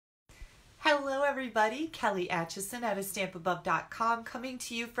Hello everybody, Kelly Acheson at stampinUp.com coming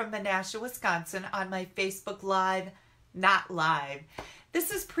to you from Menasha, Wisconsin on my Facebook Live, not live. This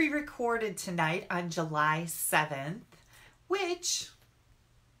is pre-recorded tonight on July 7th, which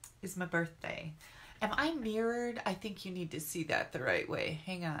is my birthday. Am I mirrored? I think you need to see that the right way.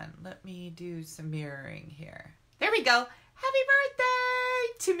 Hang on, let me do some mirroring here. There we go. Happy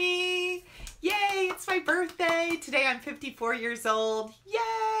birthday to me. Yay, it's my birthday. Today I'm 54 years old.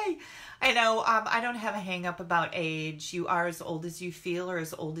 Yay. I know I don't have a hang up about age. You are as old as you feel or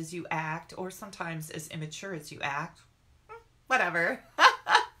as old as you act or sometimes as immature as you act. Whatever.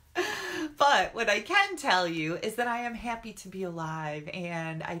 But what I can tell you is that I am happy to be alive,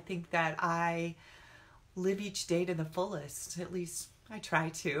 and I think that I live each day to the fullest. At least I try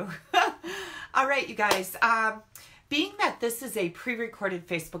to. All right, you guys. Being that this is a pre-recorded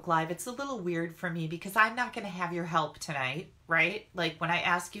Facebook Live, it's a little weird for me because I'm not going to have your help tonight, right? Like when I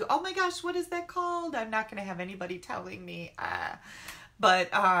ask you, oh my gosh, what is that called? I'm not going to have anybody telling me.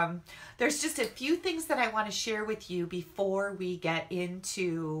 But there's just a few things that I want to share with you before we get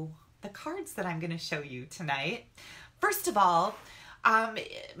into the cards that I'm going to show you tonight. First of all,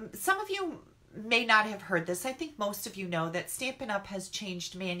 some of you may not have heard this. I think most of you know that Stampin' Up! Has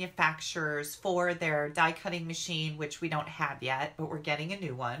changed manufacturers for their die cutting machine, which we don't have yet, but we're getting a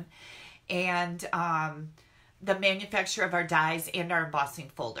new one. And the manufacturer of our dies and our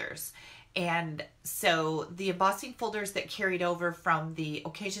embossing folders. And so the embossing folders that carried over from the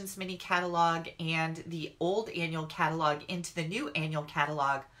Occasions mini catalog and the old annual catalog into the new annual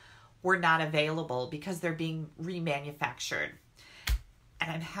catalog were not available because they're being remanufactured. And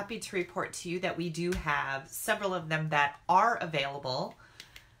I'm happy to report to you that we do have several of them that are available.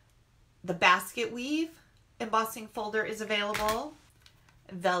 The basket weave embossing folder is available.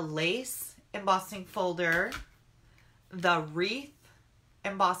 The lace embossing folder. The wreath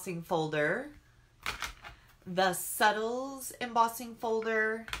embossing folder. The subtles embossing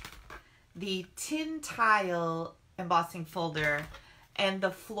folder. The tin tile embossing folder. And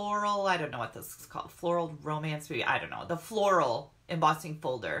the floral, I don't know what this is called. Floral romance, maybe, I don't know. The floral embossing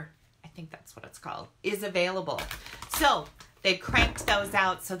folder, I think that's what it's called, is available. So they cranked those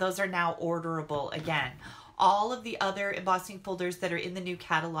out, so those are now orderable again. All of the other embossing folders that are in the new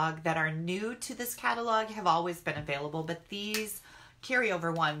catalog that are new to this catalog have always been available, but these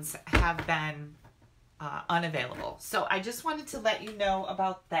carryover ones have been unavailable. So I just wanted to let you know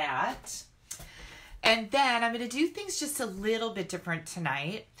about that. And then I'm going to do things just a little bit different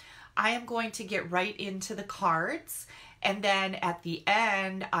tonight. I am going to get right into the cards. And then at the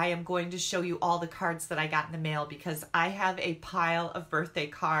end, I am going to show you all the cards that I got in the mail because I have a pile of birthday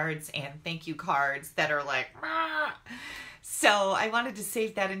cards and thank you cards that are like, ah. So I wanted to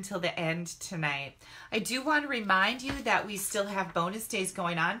save that until the end tonight. I do want to remind you that we still have bonus days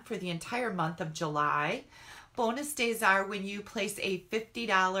going on for the entire month of July. Bonus days are when you place a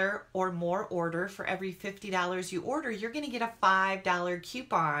 $50 or more order. For every $50 you order, you're going to get a $5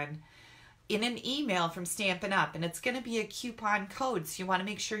 coupon in an email from Stampin' Up! And it's going to be a coupon code, so you want to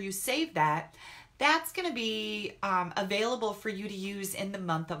make sure you save that. That's going to be available for you to use in the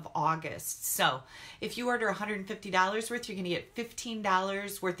month of August. So if you order $150 worth, you're going to get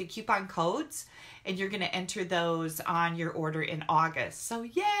 $15 worth of coupon codes, and you're going to enter those on your order in August. So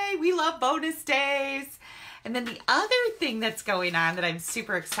yay, we love bonus days. And then the other thing that's going on that I'm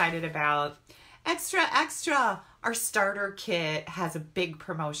super excited about, extra, our starter kit has a big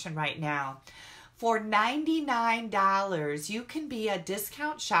promotion right now. For $99, you can be a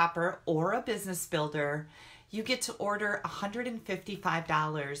discount shopper or a business builder. You get to order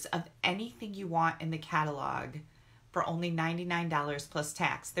 $155 of anything you want in the catalog for only $99 plus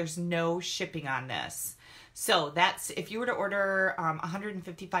tax. There's no shipping on this. So that's, if you were to order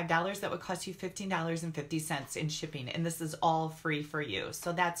 $155, that would cost you $15.50 in shipping. And this is all free for you.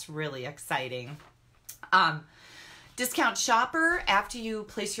 So that's really exciting. Discount shopper, after you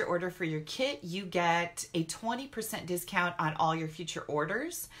place your order for your kit, you get a 20% discount on all your future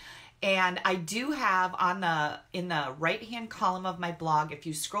orders. And I do have in the right-hand column of my blog, if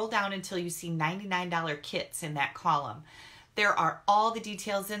you scroll down until you see $99 kits in that column, there are all the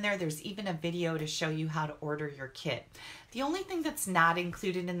details in there. There's even a video to show you how to order your kit. The only thing that's not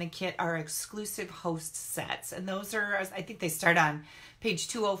included in the kit are exclusive host sets. And those are, I think they start on page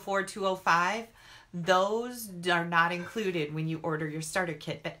 204, 205. Those are not included when you order your starter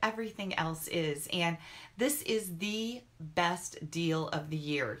kit, but everything else is. And this is the best deal of the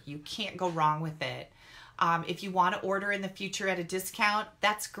year. You can't go wrong with it. If you want to order in the future at a discount,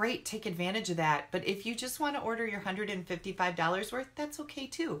 that's great. Take advantage of that. But if you just want to order your $155 worth, that's okay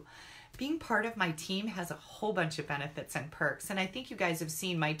too. being part of my team has a whole bunch of benefits and perks. And I think you guys have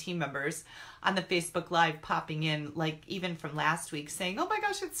seen my team members on the Facebook Live popping in, like even from last week, saying, oh my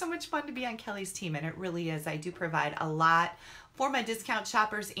gosh, it's so much fun to be on Kelly's team. And it really is. I do provide a lot for my discount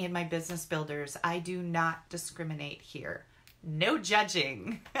shoppers and my business builders. I do not discriminate here. No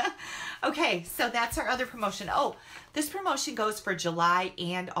judging. Okay, so that's our other promotion. Oh, this promotion goes for July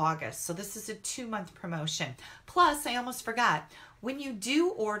and August. So this is a 2-month promotion. Plus, I almost forgot, when you do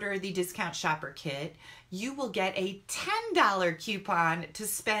order the discount shopper kit, you will get a $10 coupon to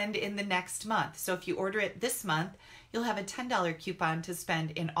spend in the next month. So if you order it this month, you'll have a $10 coupon to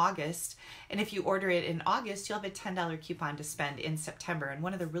spend in August. And if you order it in August, you'll have a $10 coupon to spend in September. And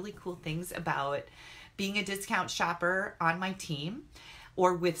one of the really cool things about being a discount shopper on my team,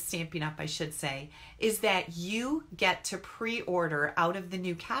 or with Stampin' Up, I should say, is that you get to pre-order out of the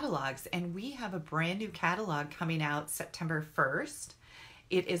new catalogs. And we have a brand new catalog coming out September 1st.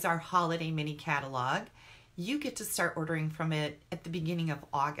 It is our holiday mini catalog. You get to start ordering from it at the beginning of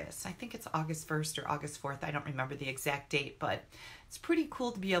August. I think it's August 1st or August 4th. I don't remember the exact date, but it's pretty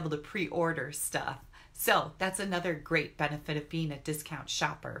cool to be able to pre-order stuff. So that's another great benefit of being a discount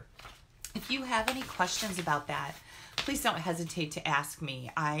shopper. If you have any questions about that, please don't hesitate to ask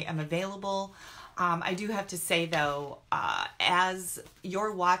me. I am available. I do have to say though, as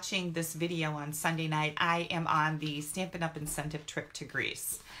you're watching this video on Sunday night, I am on the Stampin' Up! Incentive trip to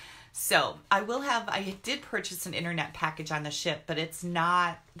Greece. So I did purchase an internet package on the ship, but it's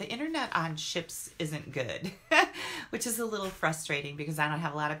not, the internet on ships isn't good, which is a little frustrating because I don't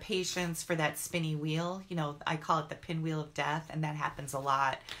have a lot of patience for that spinny wheel. You know, I call it the pinwheel of death, and that happens a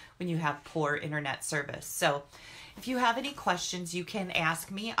lot when you have poor internet service. So if you have any questions, you can ask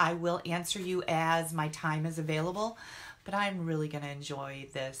me. I will answer you as my time is available, but I'm really going to enjoy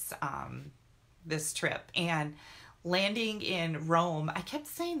this, this trip. And landing in Rome, I kept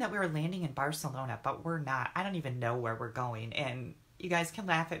saying that we were landing in Barcelona, but we're not. I don't even know where we're going. And you guys can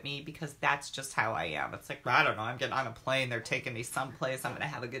laugh at me because that's just how I am. It's like, I don't know, I'm getting on a plane. They're taking me someplace. I'm going to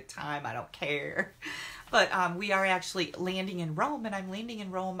have a good time. I don't care. But we are actually landing in Rome, and I'm landing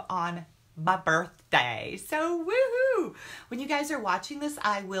in Rome on my birthday. So woohoo! When you guys are watching this,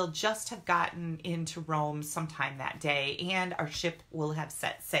 I will just have gotten into Rome sometime that day, and our ship will have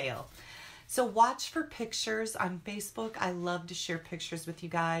set sail. So watch for pictures on Facebook. I love to share pictures with you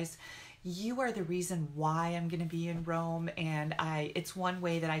guys. You are the reason why I'm going to be in Rome, and it's one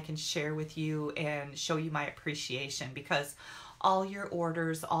way that I can share with you and show you my appreciation, because all your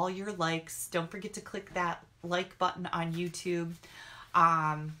orders, all your likes, don't forget to click that like button on YouTube.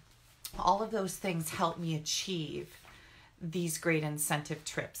 All of those things help me achieve these great incentive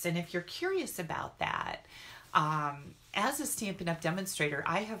trips. And if you're curious about that, as a Stampin' Up! Demonstrator,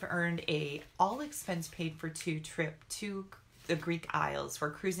 I have earned a all expense paid for 2 trip to the Greek Isles.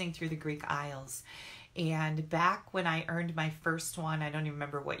 We're cruising through the Greek Isles. And back when I earned my first one, I don't even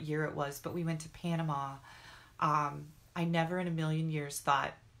remember what year it was, but we went to Panama. I never in a million years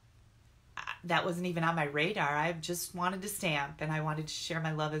thought that wasn't even on my radar. I just wanted to stamp, and I wanted to share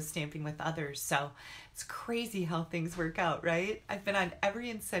my love of stamping with others. So it's crazy how things work out, right? I've been on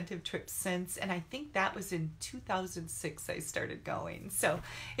every incentive trip since, and I think that was in 2006 I started going. So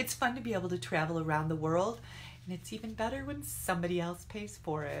it's fun to be able to travel around the world, and it's even better when somebody else pays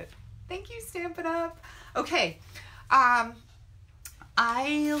for it. Thank you, Stampin' Up! Okay,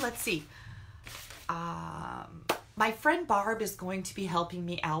 let's see. My friend Barb is going to be helping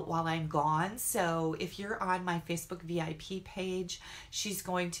me out while I'm gone. So if you're on my Facebook VIP page, she's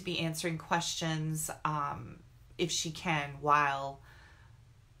going to be answering questions if she can while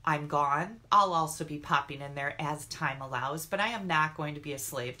I'm gone. I'll also be popping in there as time allows, but I am not going to be a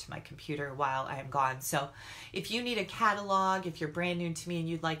slave to my computer while I'm gone. So if you need a catalog, if you're brand new to me and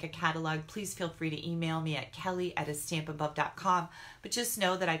you'd like a catalog, please feel free to email me at kelly@astampabove.com. But just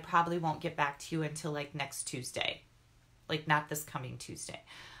know that I probably won't get back to you until like next Tuesday. Like not this coming Tuesday.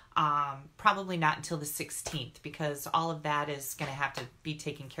 Probably not until the 16th, because all of that is going to have to be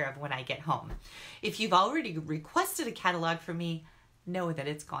taken care of when I get home. If you've already requested a catalog from me, know that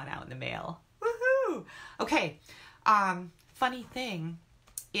it's gone out in the mail. Woohoo! Okay, funny thing,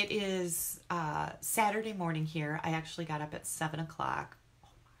 it is Saturday morning here. I actually got up at 7 o'clock. Oh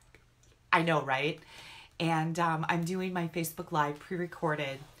my God. I know, right? And I'm doing my Facebook Live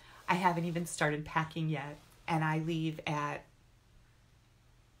pre-recorded. I haven't even started packing yet, and I leave at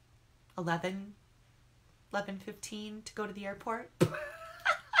 11:15 to go to the airport.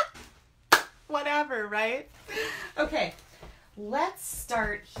 Whatever, right? Okay. Let's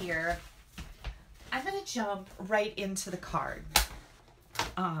start here. I'm going to jump right into the card.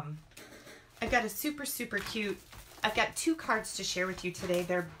 I've got a super, super cute I've got 2 cards to share with you today.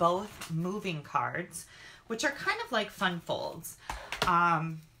 They're both moving cards, which are kind of like fun folds. But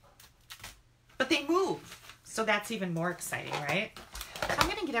they move, so that's even more exciting, right? I'm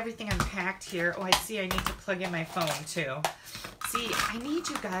going to get everything unpacked here. Oh, I see I need to plug in my phone too. See, I need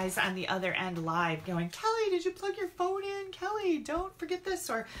you guys on the other end live going, Kelly, did you plug your phone in? Kelly, don't forget this.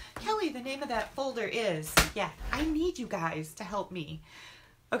 Or, Kelly, the name of that folder is. Yeah, I need you guys to help me.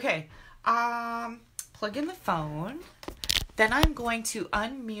 Okay, plug in the phone. Then I'm going to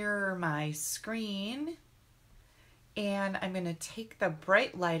unmirror my screen. And I'm going to take the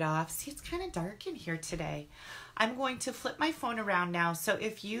bright light off. See, it's kind of dark in here today. I'm going to flip my phone around now. So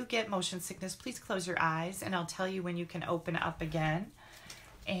if you get motion sickness, please close your eyes and I'll tell you when you can open up again.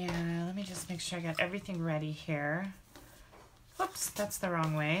 And let me just make sure I got everything ready here. Whoops, that's the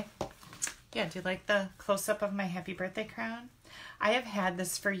wrong way. Yeah, do you like the close-up of my happy birthday crown? I have had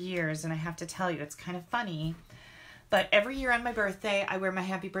this for years and I have to tell you, it's kind of funny. But every year on my birthday, I wear my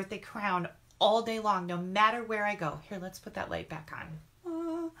happy birthday crown all day long, no matter where I go. Here, let's put that light back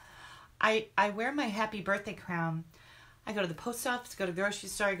on. I wear my happy birthday crown. I go to the post office, go to the grocery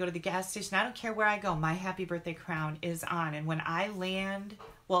store, I go to the gas station. I don't care where I go. My happy birthday crown is on. And when I land,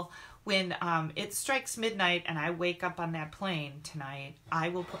 well, when it strikes midnight and I wake up on that plane tonight, I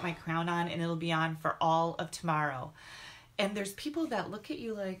will put my crown on and it'll be on for all of tomorrow. And there's people that look at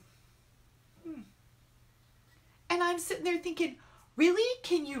you like, And I'm sitting there thinking, really?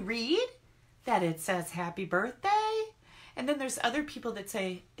 Can you read that it says happy birthday? And then there's other people that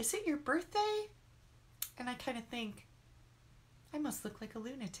say, is it your birthday? And I kind of think, I must look like a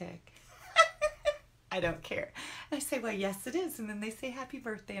lunatic. I don't care. And I say, well, yes, it is. And then they say happy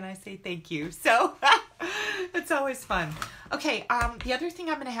birthday and I say thank you. So it's always fun. Okay, the other thing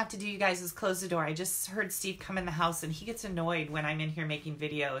I'm going to have to do, you guys, is close the door. I just heard Steve come in the house and he gets annoyed when I'm in here making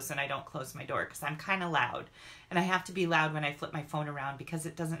videos and I don't close my door because I'm kind of loud. And I have to be loud when I flip my phone around because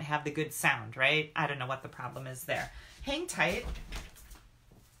it doesn't have the good sound, right? I don't know what the problem is there. Hang tight.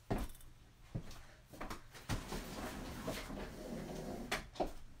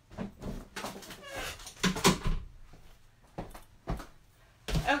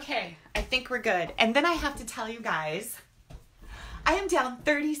 Okay, I think we're good. And then I have to tell you guys, I am down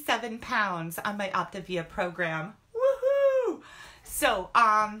 37 pounds on my Optavia program. Woohoo! So,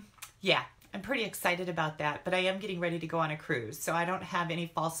 yeah, I'm pretty excited about that, but I am getting ready to go on a cruise, so I don't have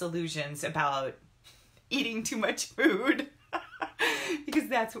any false illusions about eating too much food because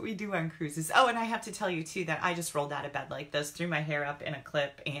that's what we do on cruises. Oh, and I have to tell you too that I just rolled out of bed like this, threw my hair up in a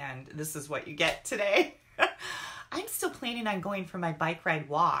clip, and this is what you get today. I'm still planning on going for my bike ride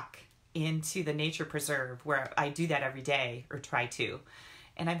walk into the nature preserve where I do that every day, or try to.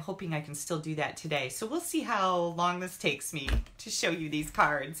 And I'm hoping I can still do that today. So we'll see how long this takes me to show you these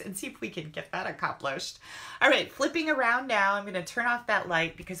cards and see if we can get that accomplished. All right, flipping around now. I'm going to turn off that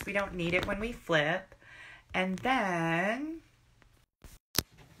light because we don't need it when we flip. And then,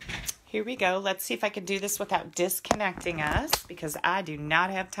 here we go. Let's see if I can do this without disconnecting us because I do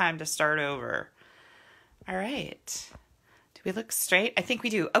not have time to start over. All right. Do we look straight? I think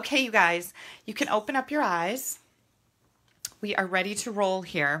we do. Okay, you guys, you can open up your eyes. We are ready to roll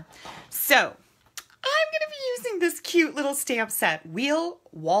here. So, I'm going to be using this cute little stamp set. Will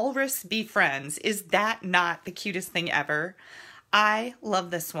Walrus Be Friends? Is that not the cutest thing ever? I love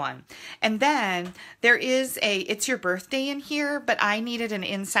this one. And then there is a It's Your Birthday in here, but I needed an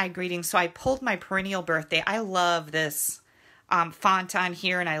inside greeting, so I pulled my perennial birthday. I love this font on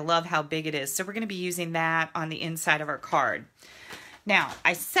here, and I love how big it is. So we're going to be using that on the inside of our card. Now,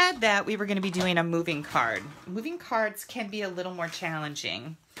 I said that we were going to be doing a moving card. Moving cards can be a little more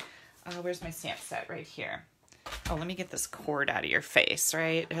challenging. Where's my stamp set? Right here. Oh, let me get this cord out of your face,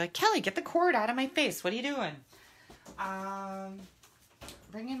 right? They're like, Kelly, get the cord out of my face. What are you doing?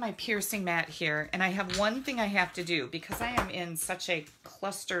 Bring in my piercing mat here. And I have one thing I have to do because I am in such a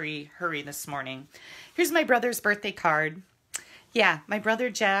clustery hurry this morning. Here's my brother's birthday card. Yeah, my brother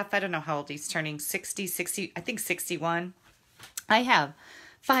Jeff, I don't know how old he's turning, 60, I think 61. I have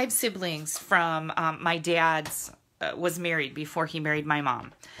 5 siblings from my dad's, was married before he married my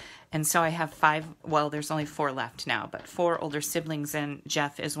mom. And so I have 5, well, there's only 4 left now, but 4 older siblings, and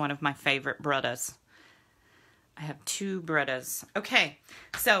Jeff is one of my favorite brothers. I have 2 brothers. Okay,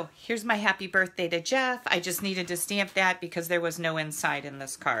 so here's my happy birthday to Jeff. I just needed to stamp that because there was no inside in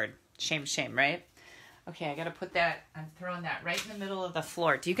this card. Shame, shame, right? Okay, I got to put that, I'm throwing that right in the middle of the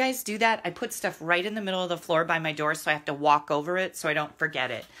floor. Do you guys do that? I put stuff right in the middle of the floor by my door so I have to walk over it so I don't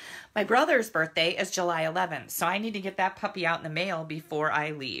forget it. My brother's birthday is July 11th, so I need to get that puppy out in the mail before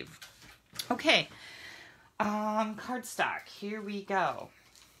I leave. Okay, cardstock, here we go.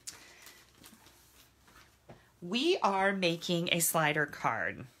 We are making a slider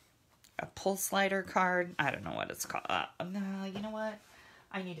card. A pull slider card. I don't know what it's called. No, you know what?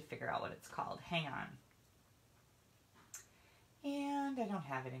 I need to figure out what it's called. Hang on. And I don't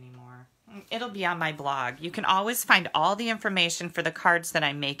have it anymore. It'll be on my blog. You can always find all the information for the cards that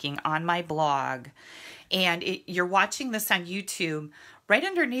I'm making on my blog. And you're watching this on YouTube. Right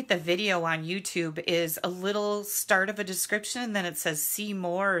underneath the video on YouTube is a little start of a description, and then it says see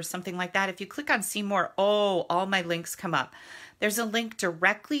more or something like that. If you click on see more, oh, all my links come up. There's a link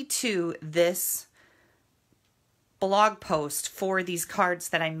directly to this blog post for these cards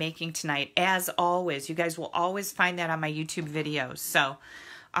that I'm making tonight. As always, you guys will always find that on my YouTube videos. So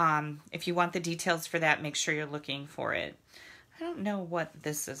if you want the details for that, make sure you're looking for it. I don't know what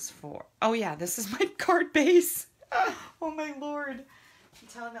this is for. Oh yeah, this is my card base. Oh my Lord. I'm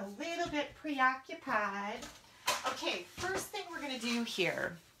telling a little bit preoccupied. Okay, first thing we're going to do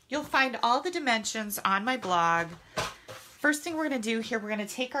here, you'll find all the dimensions on my blog. First thing we're going to do here, we're going to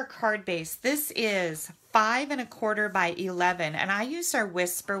take our card base. This is 5 1/4 by 11, and I use our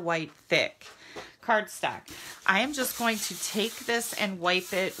Whisper White Thick cardstock. I am just going to take this and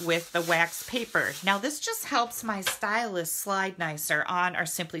wipe it with the wax paper. Now this just helps my stylus slide nicer on our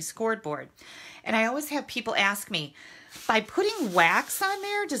Simply Scored board. And I always have people ask me, by putting wax on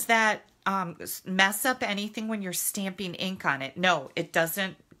there, does that mess up anything when you're stamping ink on it? No, it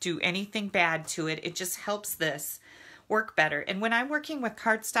doesn't do anything bad to it. It just helps this work better. And when I'm working with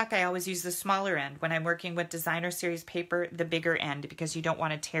cardstock, I always use the smaller end. When I'm working with designer series paper, the bigger end, because you don't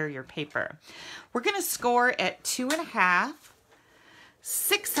want to tear your paper. We're going to score at 2.5,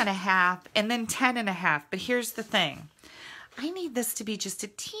 6.5, and then 10.5. But here's the thing. I need this to be just a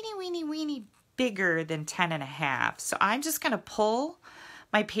teeny weeny bigger than 10.5. So I'm just going to pull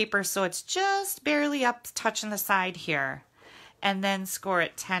my paper so it's just barely up touching the side here, and then score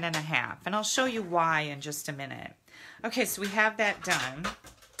at 10.5. And I'll show you why in just a minute. Okay, so we have that done.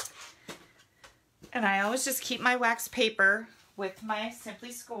 And I always just keep my wax paper with my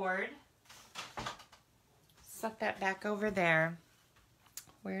Simply Scored. Set that back over there.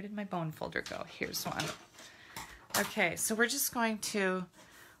 Where did my bone folder go? Here's one. Okay, so we're just going to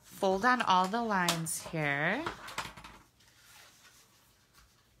fold on all the lines here.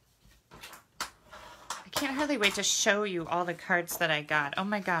 I can't hardly wait to show you all the cards that I got. Oh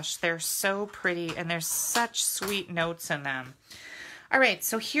my gosh, they're so pretty, and there's such sweet notes in them. All right,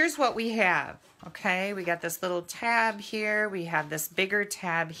 so here's what we have. Okay, we got this little tab here. We have this bigger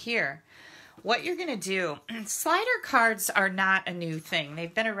tab here. What you're going to do, slider cards are not a new thing.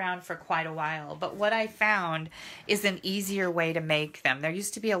 They've been around for quite a while, but what I found is an easier way to make them. There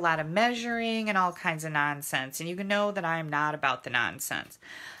used to be a lot of measuring and all kinds of nonsense, and you can know that I'm not about the nonsense.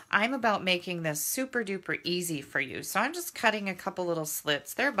 I'm about making this super duper easy for you. So I'm just cutting a couple little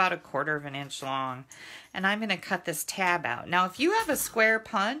slits. They're about 1/4 inch long, and I'm going to cut this tab out. Now, if you have a square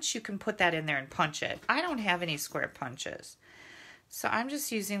punch, you can put that in there and punch it. I don't have any square punches. So I'm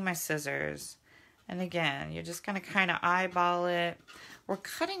just using my scissors. And again, you're just going to kind of eyeball it. We're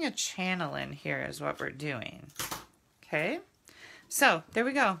cutting a channel in here is what we're doing. Okay. So there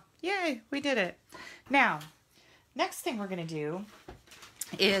we go. Yay, we did it. Now, next thing we're going to do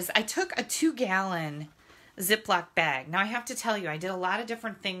is I took a 2-gallon Ziploc bag. Now I have to tell you, I did a lot of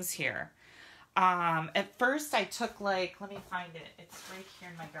different things here. At first I took let me find it. It's right here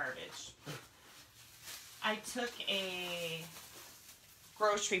in my garbage. I took a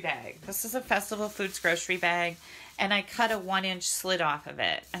grocery bag. This is a Festival Foods grocery bag, and I cut a 1-inch slit off of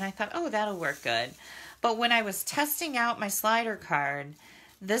it. And I thought, oh, that'll work good. But when I was testing out my slider card,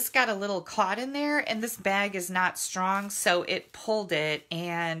 this got a little caught in there, and this bag is not strong, so it pulled it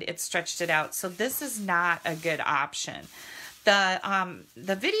and it stretched it out. So this is not a good option. The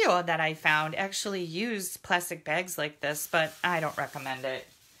video that I found actually used plastic bags like this, but I don't recommend it.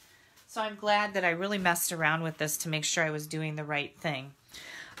 So I'm glad that I really messed around with this to make sure I was doing the right thing.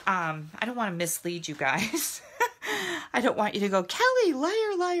 I don't want to mislead you guys. I don't want you to go, Kelly,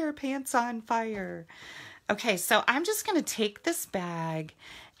 liar, liar, pants on fire. Okay, so I'm just going to take this bag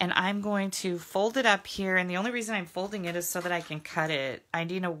and I'm going to fold it up here. And the only reason I'm folding it is so that I can cut it. I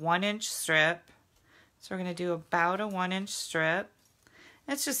need a 1-inch strip. So we're going to do about a 1-inch strip.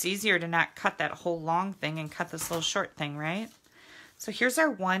 It's just easier to not cut that whole long thing and cut this little short thing, right? So here's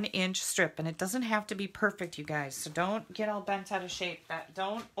our 1-inch strip, and it doesn't have to be perfect, you guys. So don't get all bent out of shape.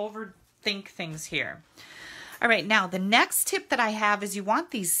 Don't overthink things here. All right, now the next tip that I have is you want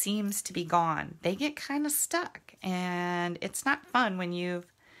these seams to be gone. They get kind of stuck, and it's not fun when you've,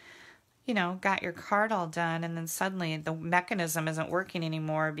 got your card all done, and then suddenly the mechanism isn't working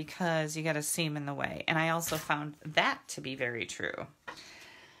anymore because you got a seam in the way. And I also found that to be very true.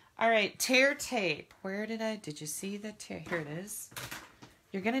 All right, tear tape. Where did you see the tear? Here it is.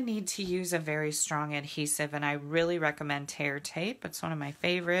 You're going to need to use a very strong adhesive, and I really recommend tear tape. It's one of my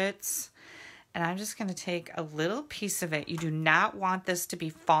favorites. And I'm just going to take a little piece of it. You do not want this to be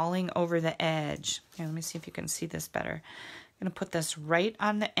falling over the edge. Here, let me see if you can see this better. I'm going to put this right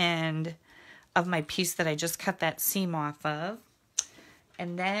on the end of my piece that I just cut that seam off of.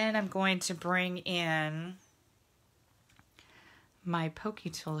 And then I'm going to bring in my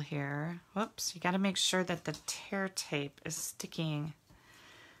pokey tool here. Whoops, you got to make sure that the tear tape is sticking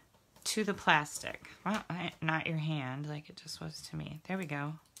to the plastic. Well, not your hand like it just was to me. There we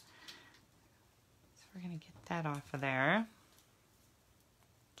go. So we're going to get that off of there.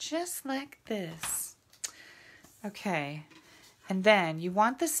 Just like this. Okay. And then you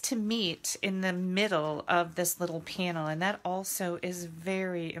want this to meet in the middle of this little panel, and that also is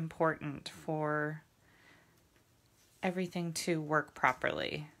very important for everything to work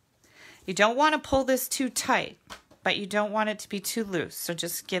properly. You don't want to pull this too tight, but you don't want it to be too loose. So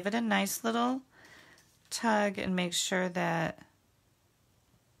just give it a nice little tug and make sure that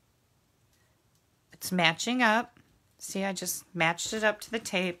it's matching up. See, I just matched it up to the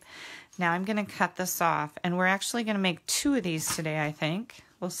tape. Now I'm going to cut this off, and we're actually going to make 2 of these today, I think.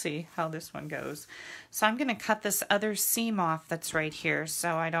 We'll see how this one goes. So I'm going to cut this other seam off that's right here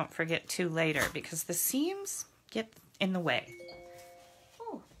so I don't forget to later, because the seams get in the way.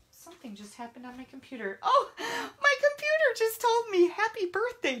 Oh, something just happened on my computer. Oh, my computer just told me happy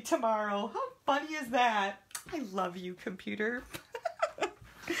birthday tomorrow. How funny is that? I love you, computer.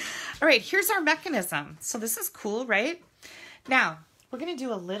 All right, here's our mechanism. So this is cool, right? Now, we're going to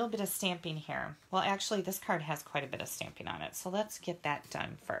do a little bit of stamping here. Well, actually, this card has quite a bit of stamping on it, so let's get that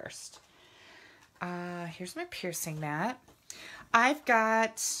done first. Here's my piercing mat. I've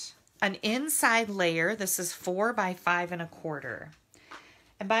got an inside layer. This is 4 by 5 1/4.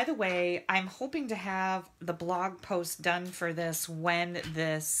 And by the way, I'm hoping to have the blog post done for this when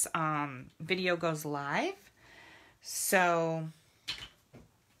this video goes live. So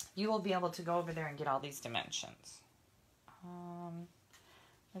you will be able to go over there and get all these dimensions.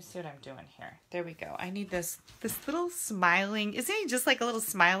 Let's see what I'm doing here. There we go. I need this little smiling, isn't he just like a little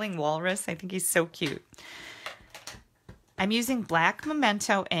smiling walrus? I think he's so cute. I'm using black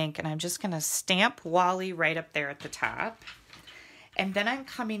Memento ink, and I'm just going to stamp Wally right up there at the top. And then I'm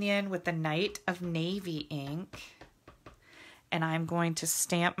coming in with the Night of Navy ink, and I'm going to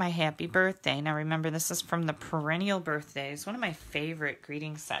stamp my happy birthday. Now remember, this is from the Perennial Birthdays, one of my favorite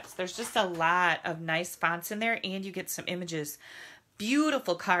greeting sets. There's just a lot of nice fonts in there, and you get some images.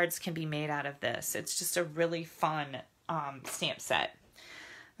 Beautiful cards can be made out of this. It's just a really fun stamp set.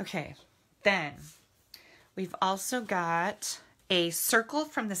 Okay, then we've also got a circle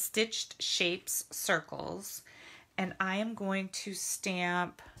from the Stitched Shapes Circles, and I am going to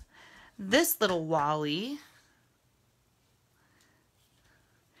stamp this little Wally.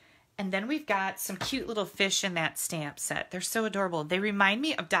 And then we've got some cute little fish in that stamp set. They're so adorable. They remind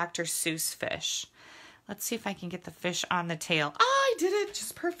me of Dr. Seuss fish. Let's see if I can get the fish on the tail. Oh, I did it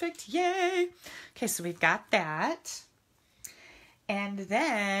just perfect. Yay. Okay, so we've got that. And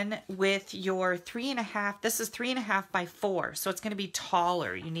then with your 3.5, this is 3.5 by 4, so it's going to be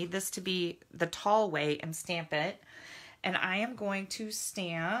taller. You need this to be the tall way and stamp it. And I am going to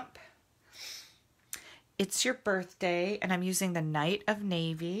stamp It's Your Birthday, and I'm using the Night of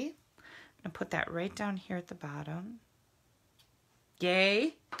Navy. I'm going to put that right down here at the bottom.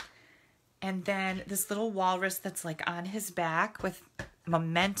 Yay. And then this little walrus that's like on his back with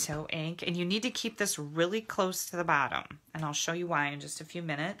Memento ink, and you need to keep this really close to the bottom, and I'll show you why in just a few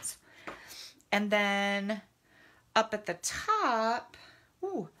minutes. And then up at the top,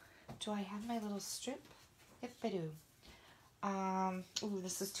 ooh, do I have my little strip? If I do. Ooh,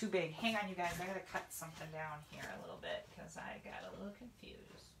 this is too big. Hang on, you guys, I gotta cut something down here a little bit because I got a little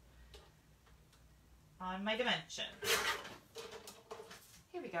confused on my dimension.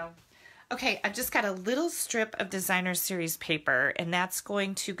 Here we go. Okay, I've just got a little strip of Designer Series paper, and that's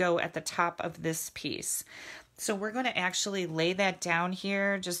going to go at the top of this piece. So we're going to actually lay that down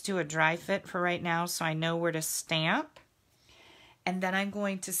here, just do a dry fit for right now so I know where to stamp. And then I'm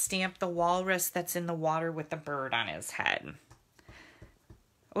going to stamp the walrus that's in the water with the bird on his head.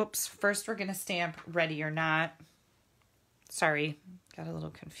 Oops, first we're going to stamp Ready or Not. Sorry, got a little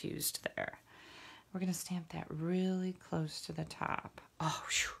confused there. We're going to stamp that really close to the top. Oh,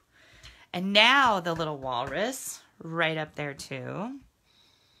 whew. And now the little walrus right up there too.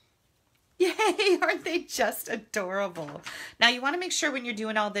 Yay, aren't they just adorable? Now you want to make sure when you're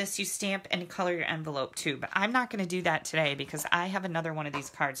doing all this, you stamp and color your envelope too, but I'm not going to do that today because I have another one of these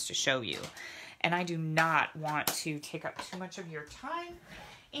cards to show you. And I do not want to take up too much of your time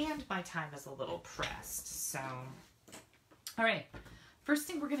and my time is a little pressed. So, all right. First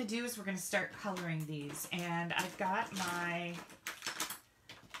thing we're going to do is we're going to start coloring these. And I've got my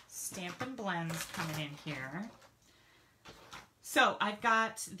Stampin' Blends coming in here. So I've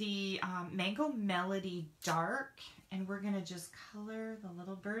got the Mango Melody Dark, and we're going to just color the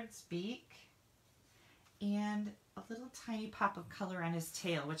little bird's beak and a little tiny pop of color on his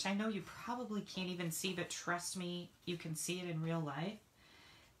tail, which I know you probably can't even see, but trust me, you can see it in real life.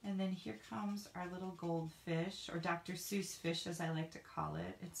 And then here comes our little goldfish, or Dr. Seuss fish as I like to call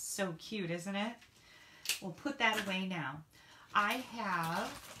it. It's so cute, isn't it? We'll put that away now. I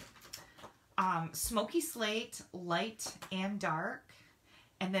have Smoky Slate, light and dark,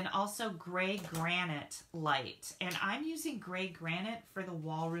 and then also Gray Granite light. And I'm using Gray Granite for the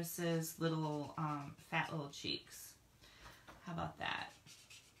walrus's little fat little cheeks. How about that?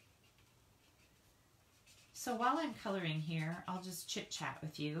 So while I'm coloring here, I'll just chit-chat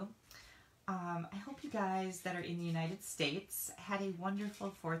with you. I hope you guys that are in the United States had a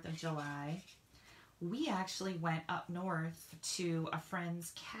wonderful 4th of July. We actually went up north to a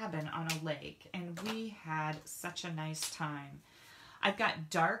friend's cabin on a lake, and we had such a nice time. I've got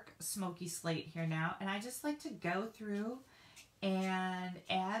dark smoky slate here now, and I just like to go through and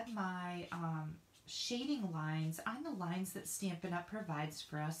add my shading lines on the lines that Stampin' Up! Provides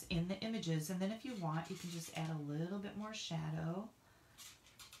for us in the images. And then if you want, you can just add a little bit more shadow.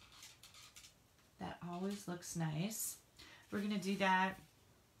 That always looks nice. We're going to do that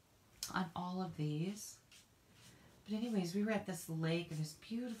on all of these. But anyways, we were at this lake, this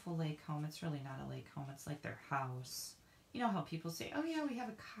beautiful lake home. It's really not a lake home. It's like their house. You know how people say, oh yeah, we have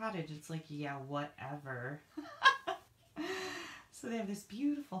a cottage. It's like, yeah, whatever. So they have this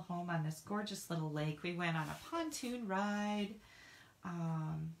beautiful home on this gorgeous little lake. We went on a pontoon ride.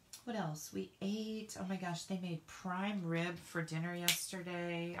 What else? We ate. Oh my gosh, they made prime rib for dinner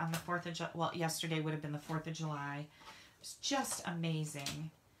yesterday on the 4th of July. Well, yesterday would have been the 4th of July. It was just amazing.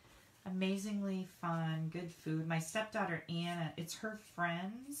 Amazingly fun, good food. My stepdaughter Anna, it's her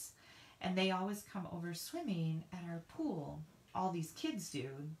friends, and they always come over swimming at our pool. All these kids do.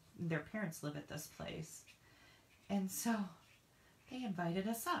 Their parents live at this place. And so they invited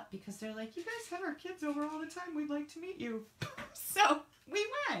us up because they're like, you guys have our kids over all the time. We'd like to meet you. So we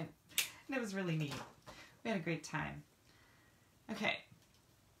went. And it was really neat. We had a great time. Okay.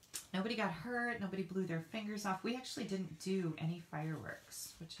 Nobody got hurt. Nobody blew their fingers off. We actually didn't do any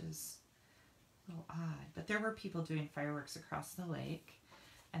fireworks, which is a little odd. But there were people doing fireworks across the lake.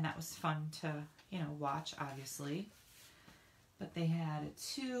 And that was fun to, you know, watch, obviously. But they had a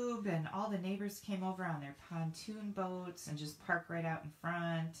tube, and all the neighbors came over on their pontoon boats and just park right out in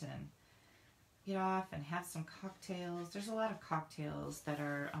front and get off and have some cocktails. There's a lot of cocktails that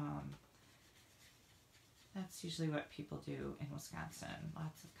are, that's usually what people do in Wisconsin.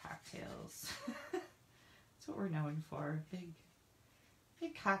 Lots of cocktails. That's what we're known for.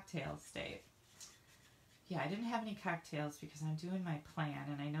 Big cocktail state. Yeah, I didn't have any cocktails because I'm doing my plan,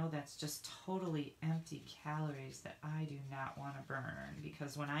 and I know that's just totally empty calories that I do not want to burn,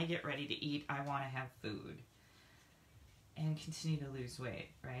 because when I get ready to eat, I want to have food and continue to lose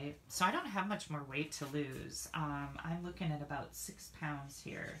weight, right? So I don't have much more weight to lose. I'm looking at about 6 pounds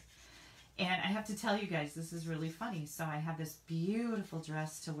here. And I have to tell you guys, this is really funny. So I have this beautiful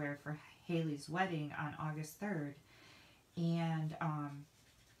dress to wear for Haley's wedding on August 3rd. And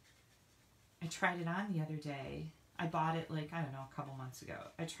I tried it on the other day. I bought it like, I don't know, a couple months ago.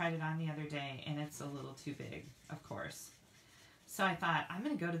 I tried it on the other day, and it's a little too big, of course. So I thought, I'm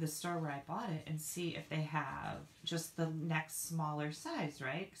going to go to the store where I bought it and see if they have just the next smaller size,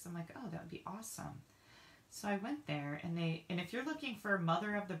 right? Because I'm like, oh, that would be awesome. So I went there, and if you're looking for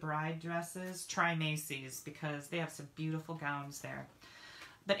Mother of the Bride dresses, try Macy's, because they have some beautiful gowns there.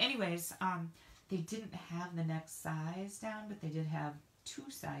 But anyways, they didn't have the next size down, but they did have 2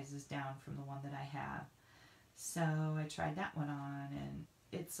 sizes down from the one that I have. So I tried that one on, and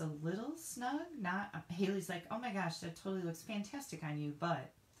it's a little snug. Haley's like, oh my gosh, that totally looks fantastic on you,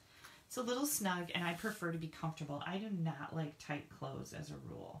 but it's a little snug, and I prefer to be comfortable. I do not like tight clothes as a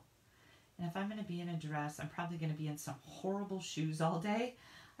rule. And if I'm going to be in a dress, I'm probably going to be in some horrible shoes all day.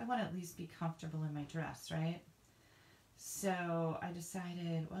 I want to at least be comfortable in my dress, right? So I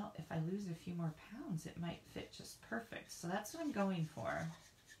decided, well, if I lose a few more pounds, it might fit just perfect. So that's what I'm going for.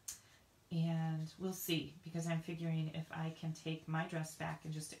 And we'll see, because I'm figuring if I can take my dress back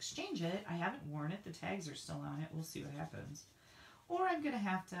and just exchange it. I haven't worn it. The tags are still on it. We'll see what happens. Or I'm going to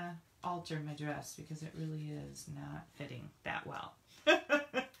have to alter my dress because it really is not fitting that well.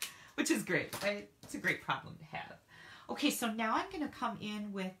 Which is great, right? It's a great problem to have. Okay, so now I'm going to come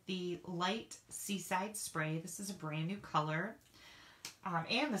in with the light Seaside Spray. This is a brand new color.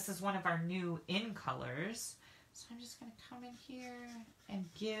 And this is one of our new in colors. So I'm just going to come in here and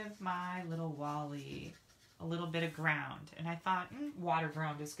give my little Wally a little bit of ground. And I thought, water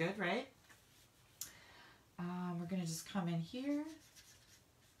ground is good, right? We're going to just come in here.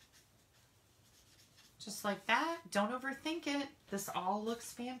 Just like that. Don't overthink it. This all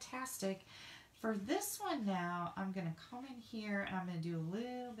looks fantastic. For this one now, I'm going to come in here and I'm going to do a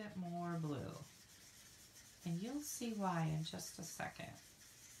little bit more blue. And you'll see why in just a second.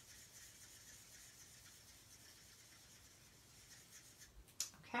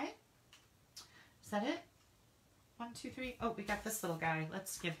 Okay. Is that it? 1, 2, 3. Oh, we got this little guy.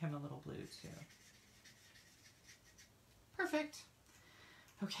 Let's give him a little blue too. Perfect.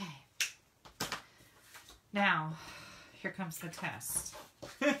 Okay. Now, here comes the test.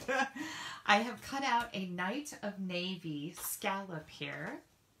 I have cut out a Night of Navy scallop here.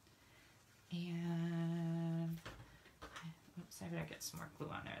 And, oops, I better get some more glue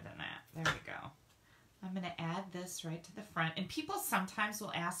on there than that. There we go. I'm going to add this right to the front. And people sometimes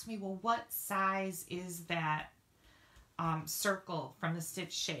will ask me, well, what size is that circle from the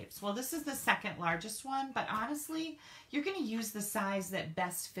stitch shapes? Well, this is the second largest one, but honestly, you're going to use the size that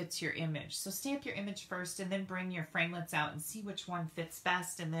best fits your image. So stamp your image first and then bring your framelits out and see which one fits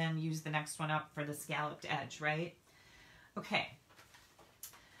best and then use the next one up for the scalloped edge, right? Okay.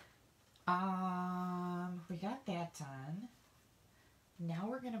 We got that done. Now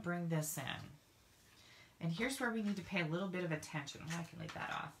we're going to bring this in. And here's where we need to pay a little bit of attention. I can leave that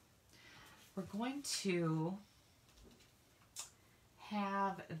off. We're going to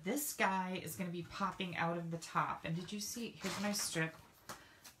have this guy is going to be popping out of the top. And did you see? Here's my strip.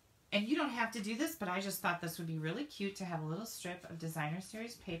 And you don't have to do this, but I just thought this would be really cute to have a little strip of designer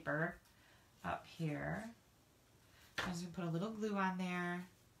series paper up here. I'm just going to put a little glue on there.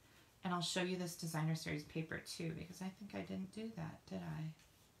 And I'll show you this designer series paper too, because I think I didn't do that, did I?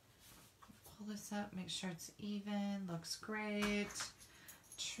 Pull this up, make sure it's even, looks great.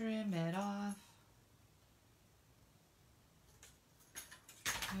 Trim it off.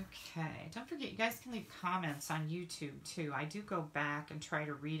 Okay, don't forget, you guys can leave comments on YouTube too. I do go back and try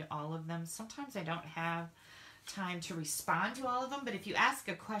to read all of them. Sometimes I don't have time to respond to all of them, but if you ask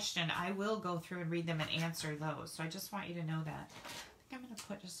a question, I will go through and read them and answer those. So I just want you to know that. I think I'm going to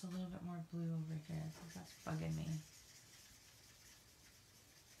put just a little bit more blue over here because that's bugging me.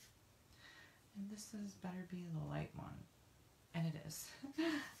 And this is better be the light one. And it is.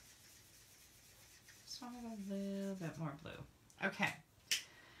 Just wanted a little bit more blue. Okay.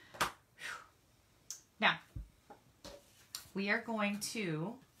 Now, we are going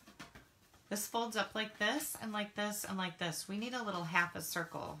to, this folds up like this and like this and like this. We need a little half a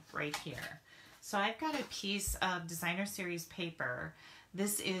circle right here. So I've got a piece of designer series paper.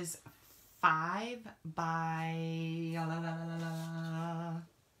 This is 5 by, hang on,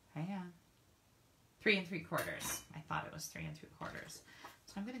 3 3/4. I thought it was 3 3/4.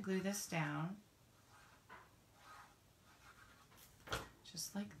 So I'm going to glue this down.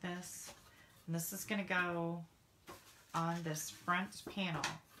 Just like this. And this is going to go on this front panel.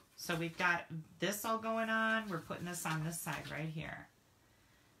 So we've got this all going on. We're putting this on this side right here.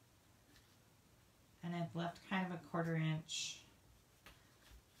 And I've left kind of a 1/4 inch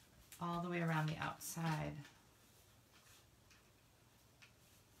all the way around the outside.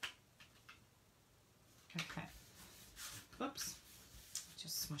 Okay. Whoops.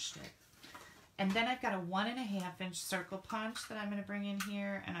 Just smushed it. And then I've got a 1.5 inch circle punch that I'm going to bring in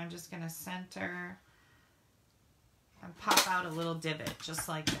here, and I'm just going to center and pop out a little divot just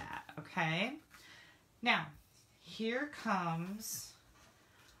like that, okay? Now, here comes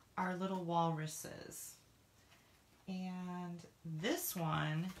our little walruses. And this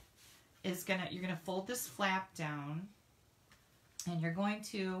one is you're gonna fold this flap down, and you're going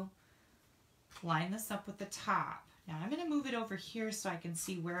to line this up with the top. Now I'm going to move it over here so I can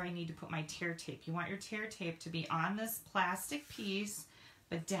see where I need to put my tear tape. You want your tear tape to be on this plastic piece,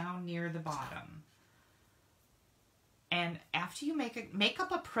 but down near the bottom. And after you make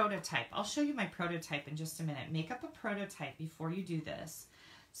up a prototype, I'll show you my prototype in just a minute. Make up a prototype before you do this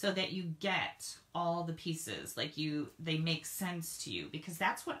so that you get all the pieces, like they make sense to you, because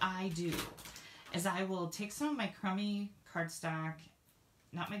that's what I do, is I will take some of my crummy cardstock,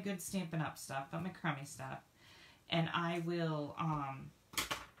 not my good Stampin' Up stuff, but my crummy stuff, and I will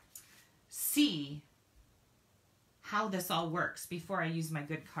see how this all works before I use my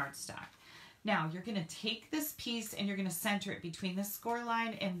good cardstock. Now, you're going to take this piece and you're going to center it between the score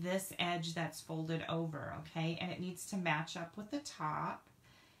line and this edge that's folded over, okay? And it needs to match up with the top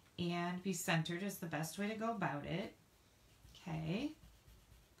and be centered is the best way to go about it, okay?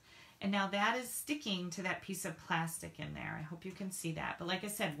 And now that is sticking to that piece of plastic in there. I hope you can see that. But like I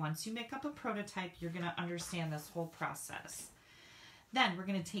said, once you make up a prototype, you're going to understand this whole process. Then we're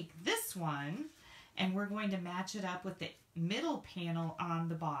going to take this one and we're going to match it up with the middle panel on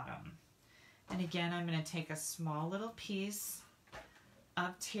the bottom. And again, I'm going to take a small little piece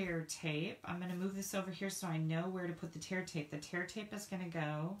of tear tape. I'm going to move this over here so I know where to put the tear tape. The tear tape is going to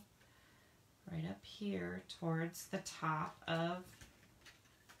go right up here towards the top of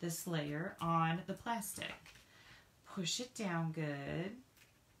this layer on the plastic. Push it down good.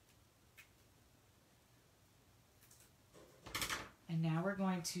 And now we're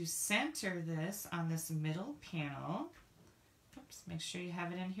going to center this on this middle panel. Oops, make sure you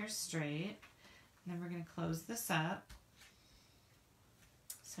have it in here straight. And then we're going to close this up.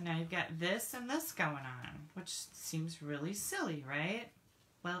 So now you've got this and this going on, which seems really silly, right?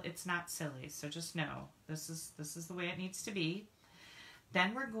 Well, it's not silly, so just know this is the way it needs to be.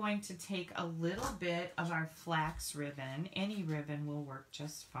 Then we're going to take a little bit of our flax ribbon. Any ribbon will work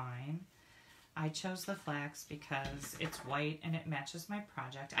just fine. I chose the flax because it's white and it matches my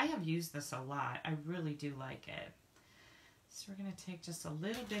project. I have used this a lot. I really do like it. So we're going to take just a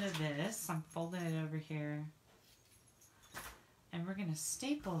little bit of this. I'm folding it over here. And we're going to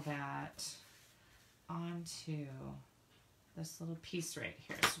staple that onto this little piece right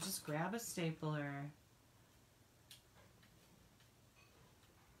here. So just grab a stapler.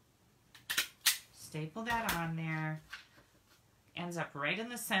 Staple that on there. Ends up right in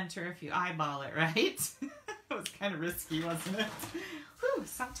the center if you eyeball it, right? It was kind of risky, wasn't it? Whew,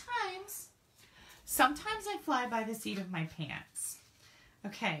 sometimes I fly by the seat of my pants.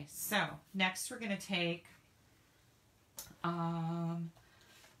 Okay, so next we're going to take, I've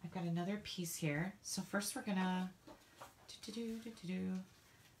got another piece here. So first we're going to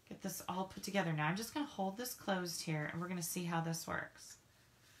get this all put together. Now I'm just going to hold this closed here and we're going to see how this works.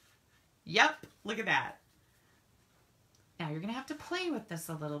 Yep, look at that. Now you're going to have to play with this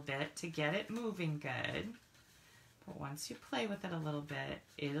a little bit to get it moving good. But once you play with it a little bit,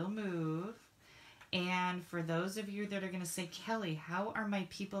 it'll move. And for those of you that are going to say, Kelly, how are my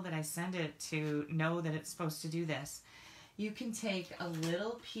people that I send it to know that it's supposed to do this? You can take a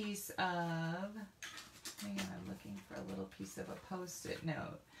little piece of, hang on, I'm looking for a little piece of a Post-it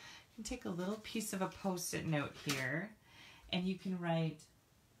note. You can take a little piece of a Post-it note here and you can write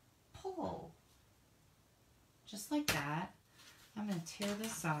pull. Just like that. I'm going to tear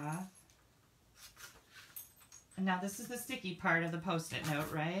this off. And now this is the sticky part of the Post-it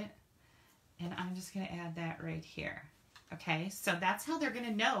note, right? And I'm just going to add that right here. Okay, so that's how they're going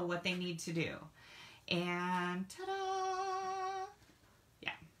to know what they need to do. And ta-da!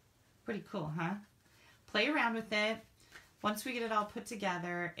 Yeah, pretty cool, huh? Play around with it. Once we get it all put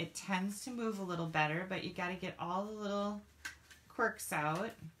together, it tends to move a little better, but you got to get all the little quirks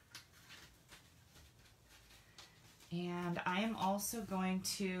out. And I am also going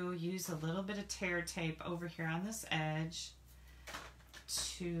to use a little bit of tear tape over here on this edge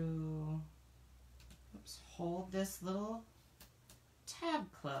to hold this little tab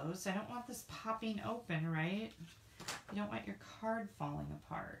closed. I don't want this popping open, right? You don't want your card falling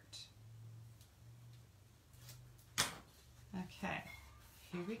apart. Okay,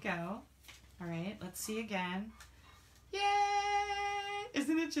 here we go. All right, let's see again. Yay!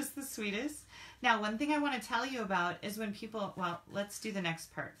 Isn't it just the sweetest? Now, one thing I want to tell you about is when people, well, let's do the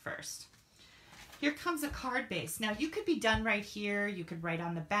next part first. Here comes a card base. Now, you could be done right here. You could write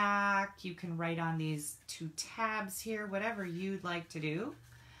on the back. You can write on these two tabs here, whatever you'd like to do.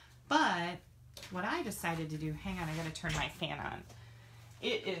 But what I decided to do, hang on, I got to turn my fan on.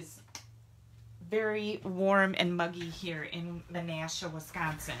 It is very warm and muggy here in Menasha,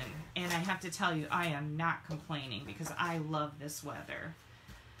 Wisconsin. And I have to tell you, I am not complaining because I love this weather.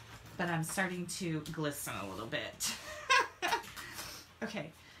 But I'm starting to glisten a little bit.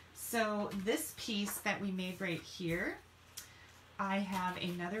 Okay, so this piece that we made right here, I have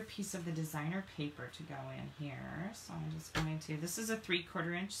another piece of the designer paper to go in here. So I'm just going to, this is a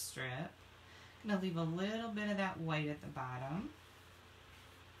 3/4 inch strip. I'm going to leave a little bit of that white at the bottom.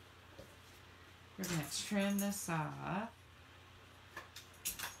 We're going to trim this off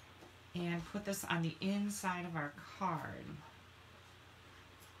and put this on the inside of our card.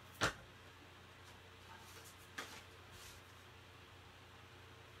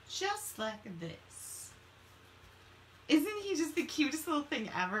 Just like this. Isn't he just the cutest little thing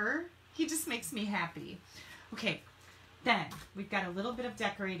ever? He just makes me happy. Okay, then we've got a little bit of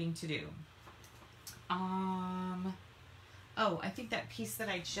decorating to do. Oh, I think that piece that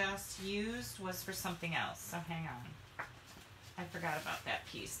I just used was for something else, so hang on. I forgot about that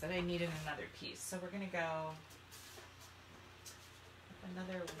piece, that I needed another piece. So we're gonna go with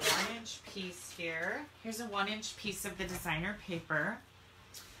another 1 1-inch piece here. Here's a 1-inch piece of the designer paper.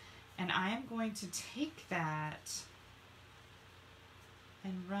 And I am going to take that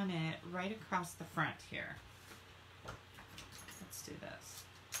and run it right across the front here. Let's do this.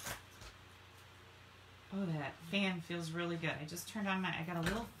 Oh, that fan feels really good. I just turned on I got a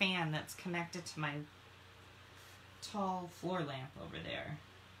little fan that's connected to my tall floor lamp over there.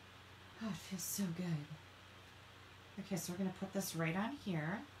 Oh, it feels so good. Okay, so we're going to put this right on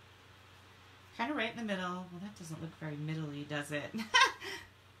here. Kind of right in the middle. Well, that doesn't look very middle-y, does it?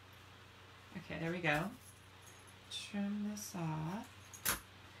 Okay, there we go. Trim this off.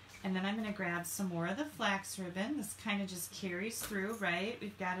 And then I'm going to grab some more of the flax ribbon. This kind of just carries through, right?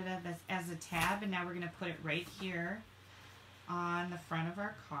 We've got it as a tab, and now we're going to put it right here on the front of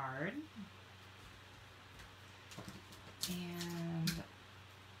our card. And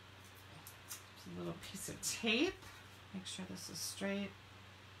a little piece of tape. Make sure this is straight.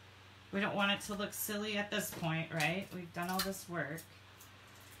 We don't want it to look silly at this point, right? We've done all this work.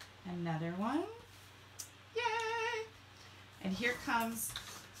 Another one. Yay! And here comes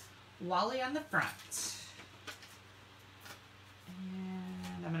Wally on the front.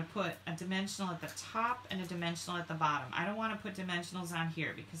 And I'm going to put a dimensional at the top and a dimensional at the bottom. I don't want to put dimensionals on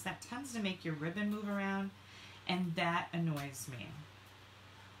here because that tends to make your ribbon move around, and that annoys me.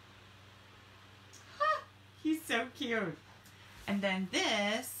 He's so cute. And then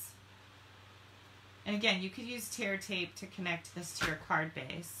this, and again, you could use tear tape to connect this to your card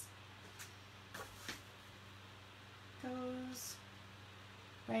base. Goes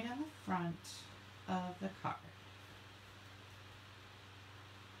right on the front of the card.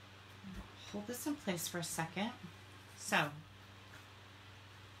 Hold this in place for a second. So,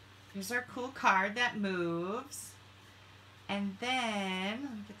 here's our cool card that moves. And then,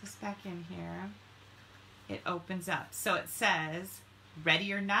 let me get this back in here. It opens up. So it says,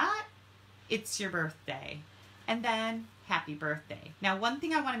 ready or not, it's your birthday. And then, happy birthday. Now, one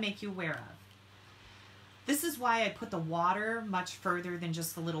thing I want to make you aware of. This is why I put the water much further than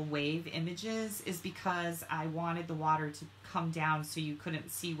just the little wave images, is because I wanted the water to come down so you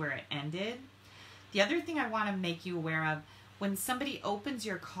couldn't see where it ended. The other thing I want to make you aware of, when somebody opens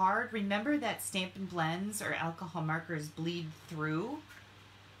your card, remember that Stampin' Blends or alcohol markers bleed through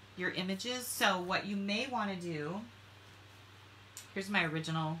your images. So what you may want to do, here's my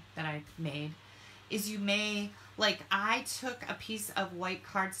original that I made, is you may, like I took a piece of white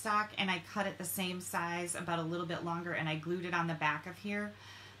cardstock and I cut it the same size, about a little bit longer, and I glued it on the back of here,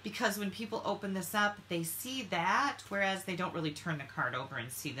 because when people open this up, they see that, whereas they don't really turn the card over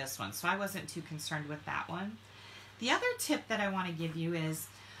and see this one. So I wasn't too concerned with that one. The other tip that I want to give you is,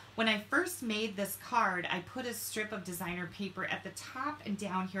 when I first made this card, I put a strip of designer paper at the top and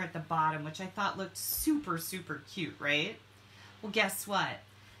down here at the bottom, which I thought looked super, super cute, right? Well, guess what?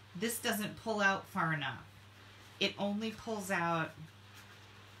 This doesn't pull out far enough. It only pulls out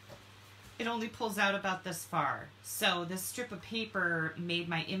about this far. So this strip of paper made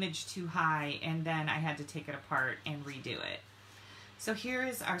my image too high, and then I had to take it apart and redo it. So here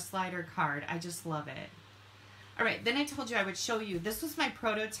is our slider card. I just love it. All right, then I told you I would show you. This was my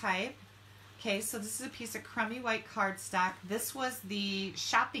prototype. Okay, so this is a piece of crummy white cardstock. This was the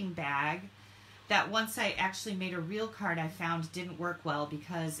shopping bag that once I actually made a real card I found didn't work well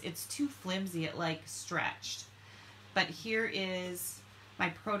because it's too flimsy, it like stretched. But here is my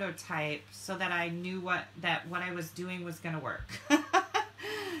prototype so that I knew what I was doing was gonna work.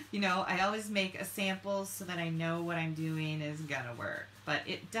 You know, I always make a sample so that I know what I'm doing is gonna work. But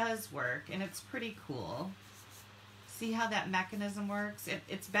it does work, and it's pretty cool. See how that mechanism works?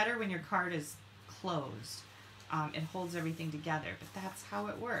 It's better when your card is closed. It holds everything together, but that's how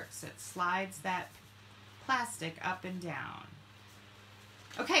it works. It slides that plastic up and down.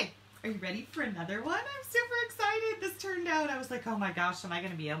 Okay, are you ready for another one? I'm super excited. This turned out, I was like, oh my gosh, am I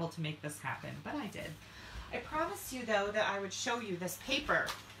going to be able to make this happen? But I did. I promised you, though, that I would show you this paper.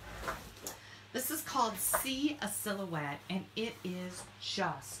 This is called See a Silhouette, and it is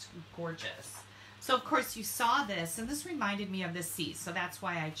just gorgeous. So, of course, you saw this, and this reminded me of the sea, so that's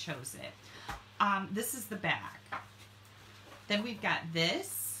why I chose it. This is the back. Then we've got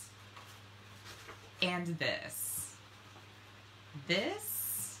this, and this.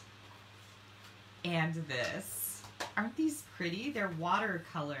 This, and this. Aren't these pretty? They're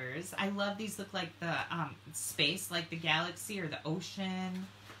watercolors. I love these. Look like the space, like the galaxy or the ocean.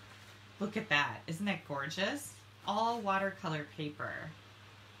 Look at that. Isn't that gorgeous? All watercolor paper.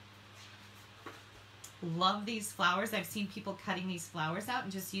 Love these flowers. I've seen people cutting these flowers out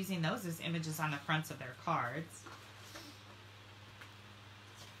and just using those as images on the fronts of their cards.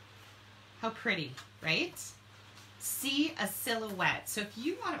 How pretty, right? see a silhouette. So if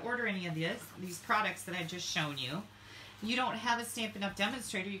you want to order any of these products that I've just shown you, you don't have a Stampin' Up!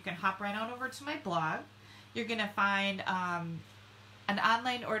 Demonstrator, you can hop right on over to my blog. You're going to find an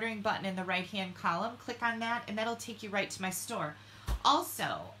online ordering button in the right-hand column. Click on that, and that'll take you right to my store.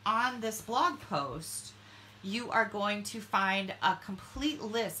 Also, on this blog post, you are going to find a complete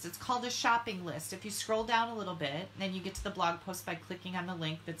list. It's called a shopping list. If you scroll down a little bit, then you get to the blog post by clicking on the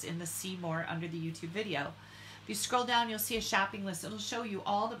link that's in the See More under the YouTube video. If you scroll down, you'll see a shopping list. It'll show you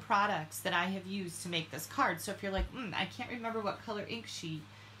all the products that I have used to make this card. So if you're like, I can't remember what color ink she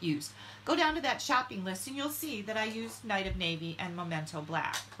used, go down to that shopping list and you'll see that I used Night of Navy and Memento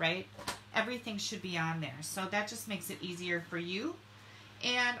Black, right? Everything should be on there. So that just makes it easier for you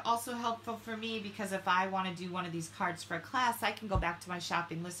and also helpful for me, because if I want to do one of these cards for a class, I can go back to my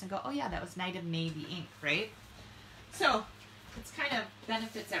shopping list and go, oh yeah, that was Night of Navy ink, right? So it's kind of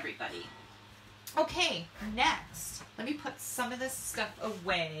benefits everybody. Okay, next, let me put some of this stuff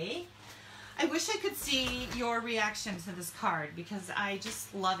away. I wish I could see your reaction to this card because I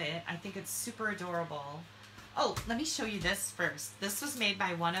just love it. I think it's super adorable. Oh, let me show you this first. This was made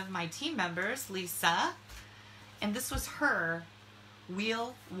by one of my team members, Lisa, and this was her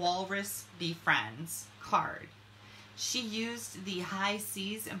Wheel Walrus Be Friends card. She used the High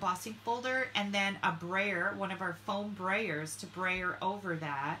Seas embossing folder and then a brayer, one of our foam brayers, to brayer over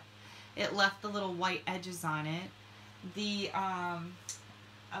that. It left the little white edges on it. The,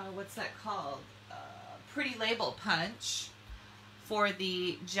 what's that called? Pretty label punch for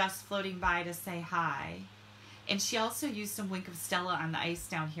the Just Floating By to Say Hi. And she also used some Wink of Stella on the ice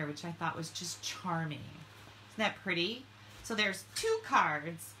down here, which I thought was just charming. Isn't that pretty? So there's 2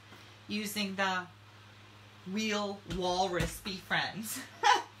 cards using the Wheel Walrus Be Friends.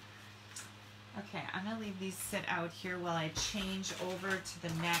 Okay, I'm going to leave these sit out here while I change over to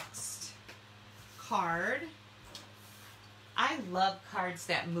the next card. I love cards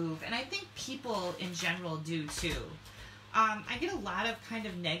that move, and I think people in general do too. I get a lot of kind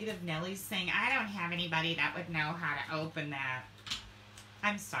of negative Nellies saying, I don't have anybody that would know how to open that.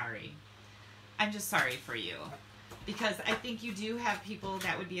 I'm sorry. I'm just sorry for you. Because I think you do have people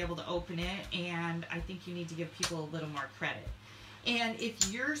that would be able to open it, and I think you need to give people a little more credit. And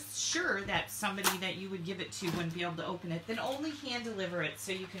if you're sure that somebody that you would give it to wouldn't be able to open it, then only hand deliver it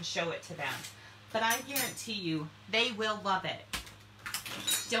so you can show it to them. But I guarantee you, they will love it.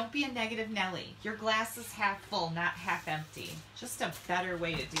 Don't be a negative Nelly. Your glass is half full, not half empty. Just a better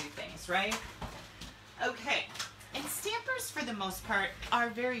way to do things, right? Okay. And stampers, for the most part, are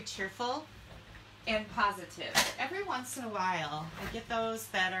very cheerful and positive. Every once in a while, I get those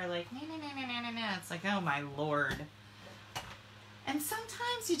that are like, nah, nah, nah, nah, nah, nah. It's like, oh my Lord. And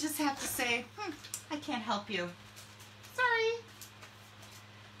sometimes you just have to say, I can't help you. Sorry.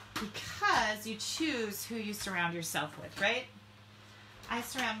 Because you choose who you surround yourself with, right? I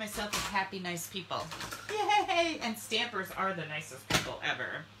surround myself with happy, nice people. Yay! And stampers are the nicest people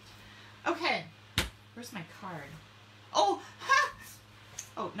ever. Okay. Where's my card? Oh, ha!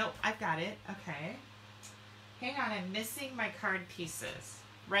 Oh, no, I've got it. Okay. Hang on, I'm missing my card pieces.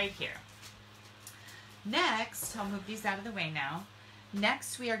 Right here. Next, I'll move these out of the way now.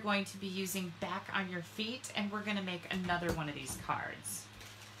 Next, we are going to be using Back on Your Feet, and we're going to make another one of these cards.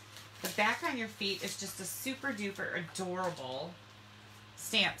 The Back on Your Feet is just a super duper adorable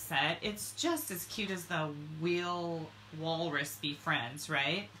stamp set. It's just as cute as the Wheel Walrus Be Friends,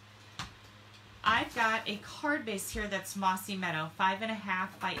 right? I've got a card base here that's Mossy Meadow, 5.5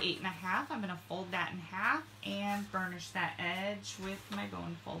 by 8.5. I'm going to fold that in half and burnish that edge with my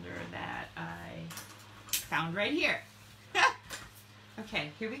bone folder that I found right here.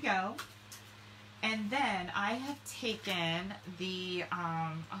 Okay, here we go. And then I have taken the,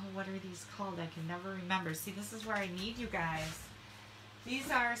 oh, what are these called? I can never remember. See, this is where I need you guys.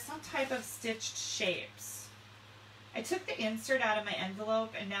 These are some type of stitched shapes. I took the insert out of my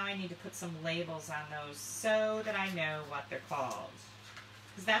envelope, and now I need to put some labels on those so that I know what they're called.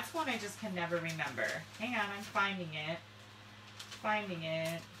 Because that's one I just can never remember. Hang on, I'm finding it. Finding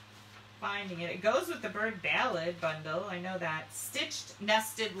it. Finding it. It goes with the Bird Ballad bundle. I know that. Stitched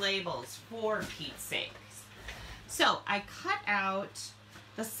nested labels, for Pete's sakes. So I cut out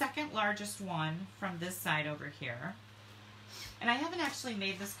the second largest one from this side over here. And I haven't actually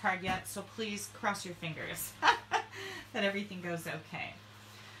made this card yet, so please cross your fingers that everything goes okay.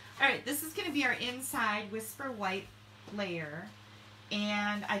 Alright, this is going to be our inside Whisper White layer.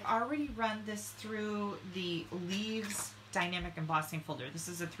 And I've already run this through the Leaves Dynamic Embossing folder. This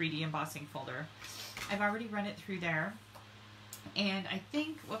is a 3D embossing folder. I've already run it through there. And I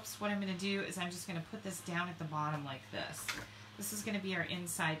think, whoops, what I'm going to do is I'm just going to put this down at the bottom like this. This is going to be our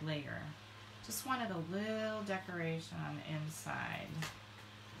inside layer. Just wanted a little decoration on the inside.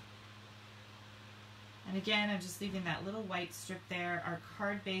 And again, I'm just leaving that little white strip there. Our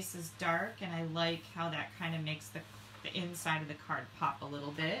card base is dark, and I like how that kind of makes the inside of the card pop a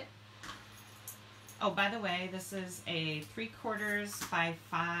little bit. Oh, by the way, this is a 3/4 by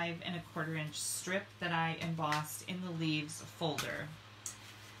 5¼ inch strip that I embossed in the leaves folder.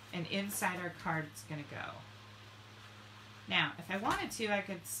 And inside our card it's going to go. Now, if I wanted to, I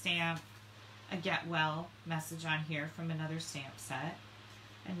could stamp a get well message on here from another stamp set.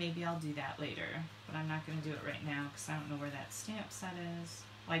 And maybe I'll do that later. But I'm not going to do it right now because I don't know where that stamp set is.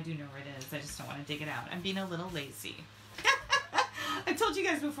 Well, I do know where it is. I just don't want to dig it out. I'm being a little lazy. I told you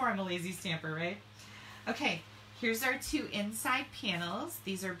guys before I'm a lazy stamper, right? Okay, here's our 2 inside panels.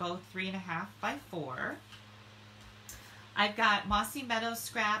 These are both 3.5 by 4. I've got Mossy Meadow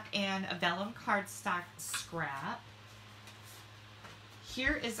scrap and a vellum cardstock scrap.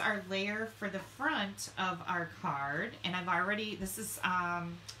 Here is our layer for the front of our card, and I've already, this is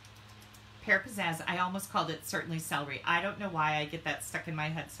Pear Pizzazz. I almost called it Certainly Celery. I don't know why I get that stuck in my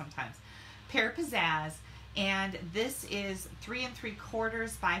head sometimes. Pear Pizzazz, and this is 3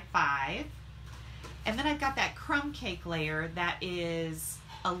 3/4 by 5. And then I've got that crumb cake layer that is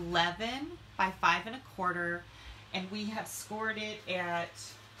 11 by 5¼ and we have scored it at,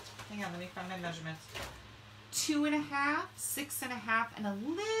 hang on, let me find my measurements, 2.5, 6.5, and a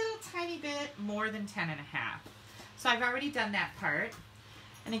little tiny bit more than 10.5. So I've already done that part.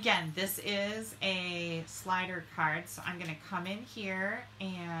 And again, this is a slider card, so I'm going to come in here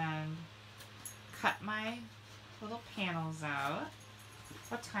and cut my little panels out.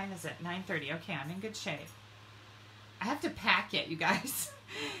 What time is it? 9:30. Okay, I'm in good shape. I have to pack it, you guys.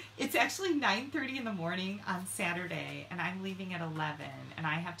 It's actually 9:30 in the morning on Saturday, and I'm leaving at 11, and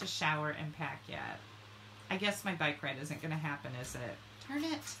I have to shower and pack yet. I guess my bike ride isn't going to happen, is it? Darn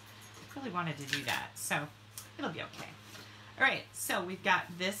it. I really wanted to do that, so it'll be okay. All right, so we've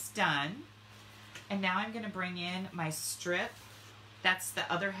got this done, and now I'm going to bring in my strip. That's the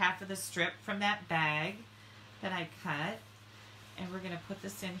other half of the strip from that bag that I cut, and we're going to put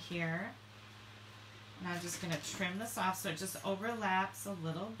this in here. And I'm just going to trim this off so it just overlaps a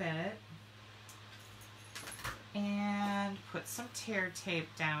little bit. And put some tear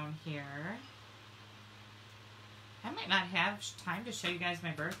tape down here. I might not have time to show you guys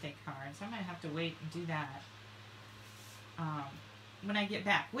my birthday cards. I might have to wait and do that when I get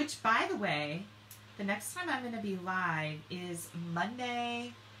back. Which, by the way, the next time I'm going to be live is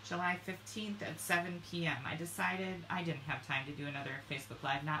Monday, July 15th at 7 p.m. I decided I didn't have time to do another Facebook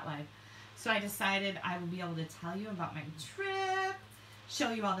Live, not live. So I decided I would be able to tell you about my trip,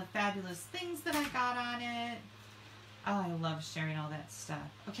 show you all the fabulous things that I got on it. Oh, I love sharing all that stuff.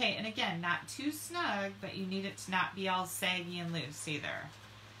 Okay, and again, not too snug, but you need it to not be all saggy and loose either.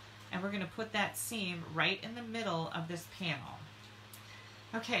 And we're going to put that seam right in the middle of this panel.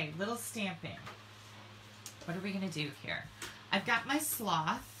 Okay, little stamping. What are we going to do here? I've got my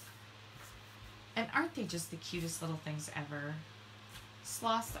sloth. And aren't they just the cutest little things ever?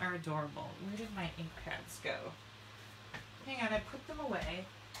 Sloths are adorable. Where did my ink pads go? Hang on, I put them away.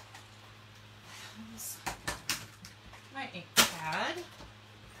 My ink pad.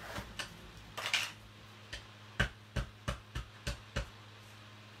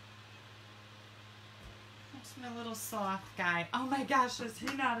 That's my little sloth guy. Oh my gosh, is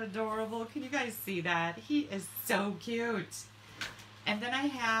he not adorable? Can you guys see that? He is so cute. And then I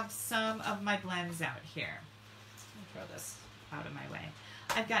have some of my blends out here. Let me throw this out of my way.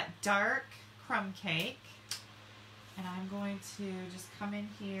 I've got dark crumb cake, and I'm going to just come in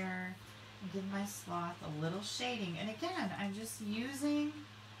here and give my sloth a little shading. And again, I'm just using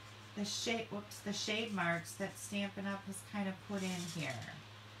the shade marks that Stampin' Up has kind of put in here.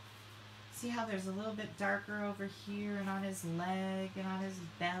 See how there's a little bit darker over here and on his leg and on his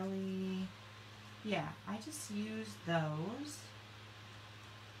belly? Yeah, I just use those.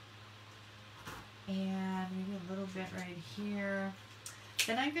 And maybe a little bit right here.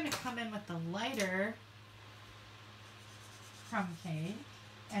 Then I'm going to come in with the lighter crumb cake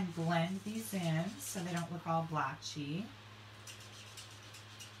and blend these in so they don't look all blotchy.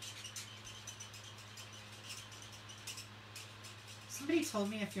 Somebody told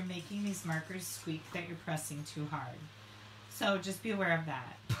me if you're making these markers squeak that you're pressing too hard. So just be aware of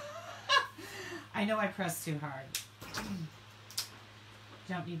that. I know I press too hard.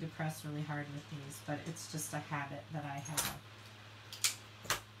 Don't need to press really hard with these, but it's just a habit that I have.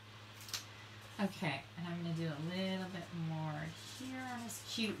 Okay, and I'm going to do a little bit more here on his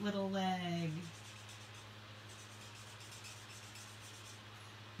cute little leg.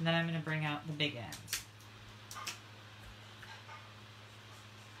 And then I'm going to bring out the big end.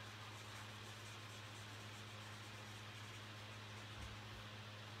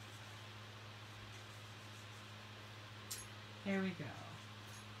 There we go.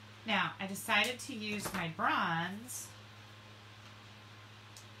 Now, I decided to use my bronze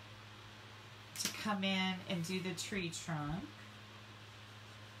to come in and do the tree trunk.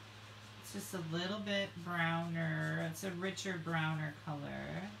 It's just a little bit browner. It's a richer browner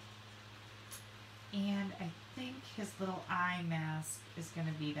color. And I think his little eye mask is going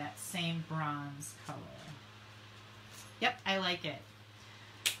to be that same bronze color. Yep, I like it.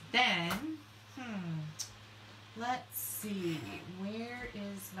 Then, let's see. Where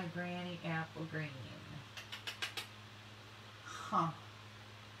is my Granny Apple Green?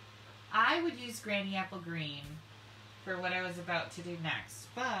 I would use Granny Apple Green for what I was about to do next,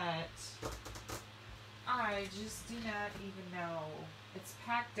 but I just do not even know. It's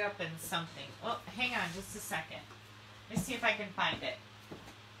packed up in something. Oh, hang on just a second. Let me see if I can find it.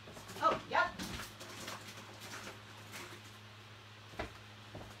 Oh, yep.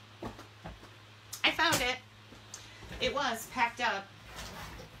 I found it. It was packed up.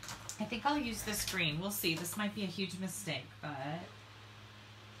 I think I'll use this green. We'll see. This might be a huge mistake, but...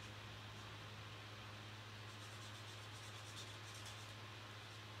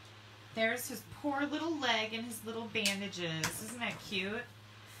 There's his poor little leg and his little bandages. Isn't that cute?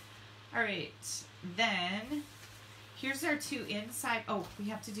 All right. Then, here's our two inside. Oh, we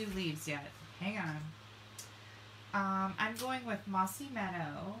have to do leaves yet. Hang on. I'm going with Mossy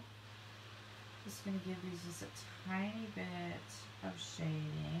Meadow. Just going to give these just a tiny bit of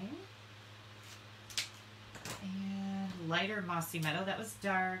shading. And lighter Mossy Meadow. That was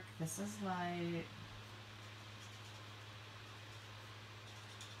dark. This is light.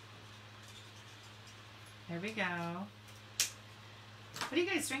 There we go. What are you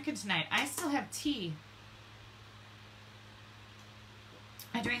guys drinking tonight? I still have tea.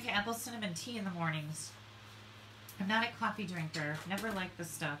 I drink apple cinnamon tea in the mornings. I'm not a coffee drinker. Never liked this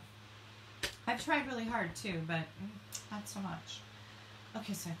stuff. I've tried really hard too, but not so much.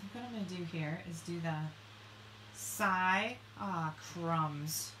 Okay, so I think what I'm going to do here is do the sigh. Ah,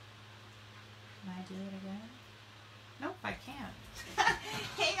 crumbs. Can I do it again? Nope, I can't.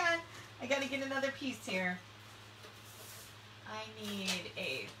 Hang on. I got to get another piece here. I need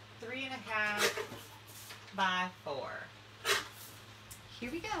a 3.5 by 4.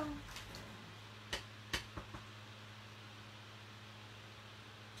 Here we go.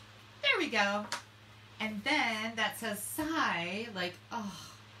 There we go. And then that says sigh, like,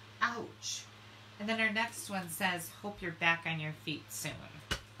 oh, ouch. And then our next one says, hope you're back on your feet soon.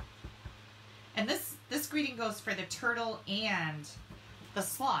 And this greeting goes for the turtle and the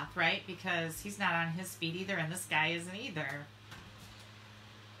sloth, right? Because he's not on his feet either, and this guy isn't either.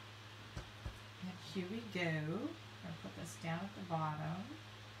 And here we go. I'll put this down at the bottom.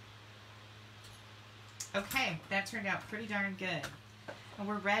 Okay, that turned out pretty darn good. And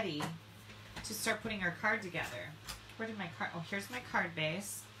we're ready to start putting our card together. Where did my card? Oh, here's my card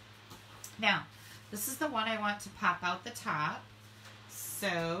base. Now, this is the one I want to pop out the top.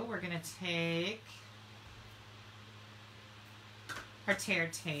 So we're going to take our tear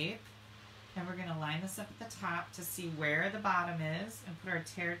tape, and we're going to line this up at the top to see where the bottom is, and put our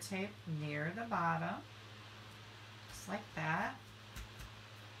tear tape near the bottom, just like that.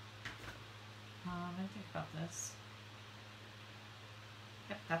 Let me think about this.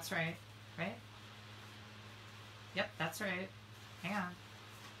 Yep, that's right. Right? Yep, that's right. Hang on.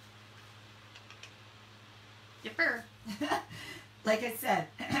 Yipper. Like I said,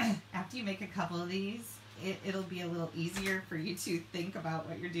 after you make a couple of these, it'll be a little easier for you to think about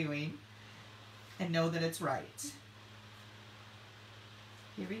what you're doing and know that it's right.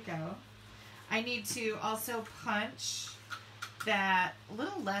 Here we go. I need to also punch that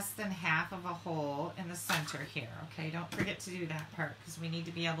little less than half of a hole in the center here. Okay, don't forget to do that part because we need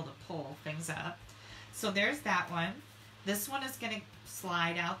to be able to pull things up. So there's that one. This one is going to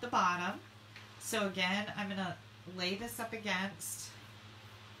slide out the bottom. So again, I'm going to lay this up against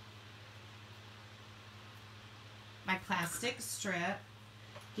my plastic strip,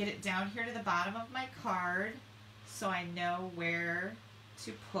 get it down here to the bottom of my card so I know where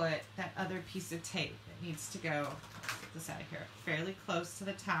to put that other piece of tape. It needs to go, get this out of here, fairly close to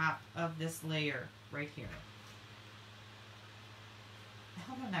the top of this layer right here. I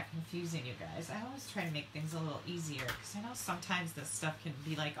hope I'm not confusing you guys. I always try to make things a little easier because I know sometimes this stuff can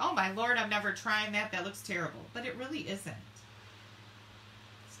be like, oh my Lord, I'm never trying that. That looks terrible. But it really isn't.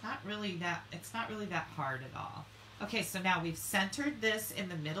 It's not really that hard at all. Okay, so now we've centered this in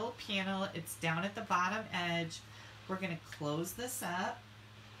the middle panel. It's down at the bottom edge. We're going to close this up.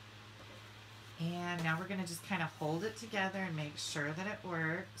 And now we're going to just kind of hold it together and make sure that it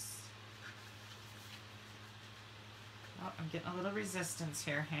works. Oh, I'm getting a little resistance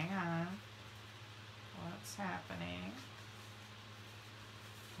here. Hang on. What's happening?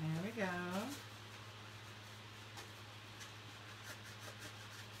 There we go.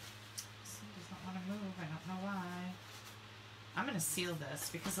 This one doesn't want to move. I don't know why. I'm going to seal this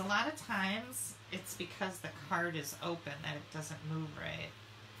because a lot of times it's because the card is open that it doesn't move right.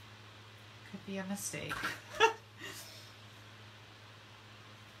 Could be a mistake.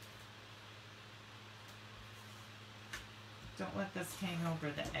 Don't let this hang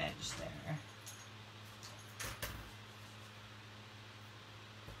over the edge there.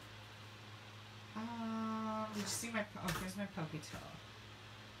 Did you see my, oh, here's my pokey tool.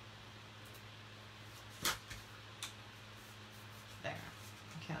 There.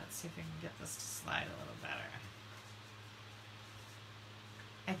 Okay, let's see if we can get this to slide a little better.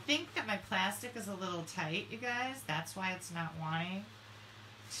 I think that my plastic is a little tight, you guys. That's why it's not wanting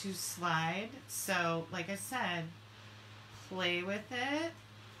to slide. So, like I said, play with it.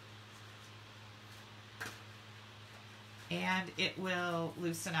 And it will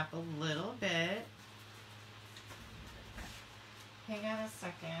loosen up a little bit. Hang on a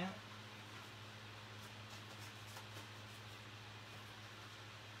second.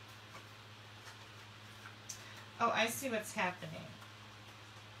 Oh, I see what's happening.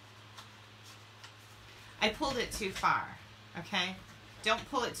 I pulled it too far, okay? Don't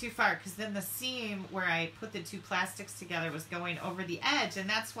pull it too far because then the seam where I put the two plastics together was going over the edge and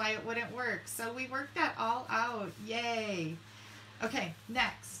that's why it wouldn't work. So we worked that all out. Yay. Okay,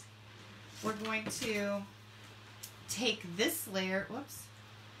 next we're going to take this layer, whoops,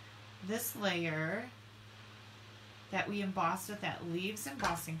 this layer that we embossed with that leaves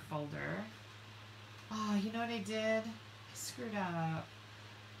embossing folder. Oh, you know what I did? I screwed up.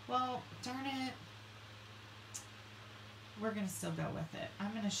 Well, darn it. We're going to still go with it.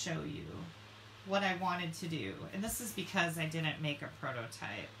 I'm going to show you what I wanted to do. And this is because I didn't make a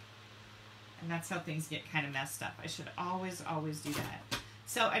prototype. And that's how things get kind of messed up. I should always, always do that.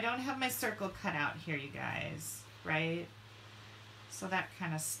 So I don't have my circle cut out here, you guys, right? So that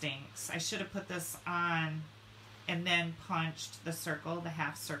kind of stinks. I should have put this on and then punched the circle, the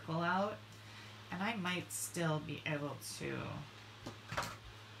half circle out. And I might still be able to.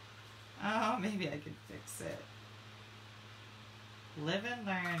 Oh, maybe I could fix it. Live and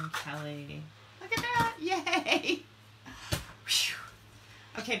learn, Kelly. Look at that. Yay. Whew.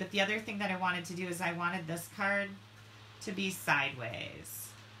 Okay, but the other thing that I wanted to do is I wanted this card to be sideways.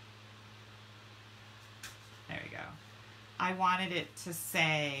 There we go. I wanted it to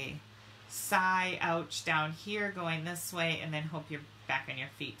say, sigh, ouch, down here, going this way, and then hope you're back on your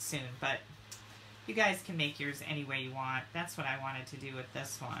feet soon. But you guys can make yours any way you want. That's what I wanted to do with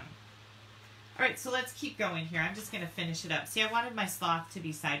this one. All right, so let's keep going here. I'm just going to finish it up. See, I wanted my sloth to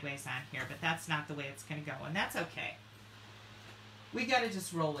be sideways on here, but that's not the way it's going to go, and that's okay. We got to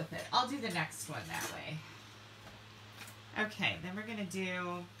just roll with it. I'll do the next one that way. Okay, then we're going to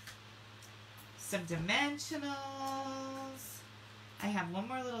do some dimensionals. I have one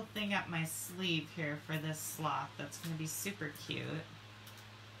more little thing up my sleeve here for this sloth that's going to be super cute.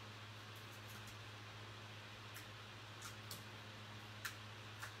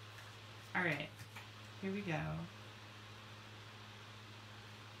 All right, here we go.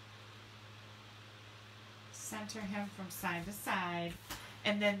 Center him from side to side.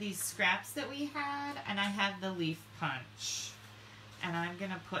 And then these scraps that we had, and I have the leaf punch. And I'm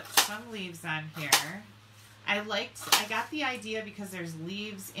gonna put some leaves on here. I got the idea because there's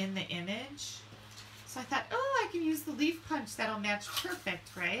leaves in the image. So I thought, oh, I can use the leaf punch. That'll match perfect,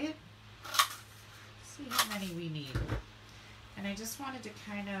 right? See how many we need. And I just wanted to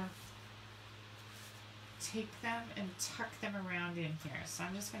kind of take them and tuck them around in here. So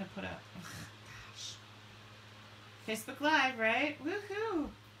I'm just going to put a, oh, gosh. Facebook Live, right? Woohoo!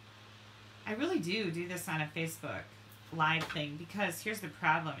 I really do this on a Facebook Live thing because here's the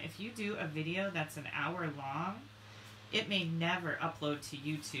problem. If you do a video that's an hour long, it may never upload to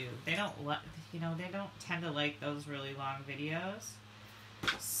YouTube. They don't, they don't tend to like those really long videos.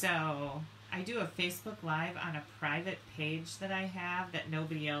 So I do a Facebook Live on a private page that I have that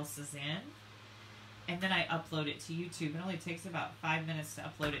nobody else is in. And then I upload it to YouTube. It only takes about 5 minutes to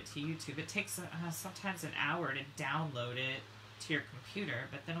upload it to YouTube. It takes sometimes an hour to download it to your computer,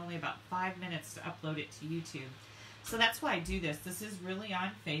 but then only about 5 minutes to upload it to YouTube. So that's why I do this. This is really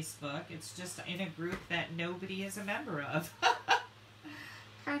on Facebook. It's just in a group that nobody is a member of.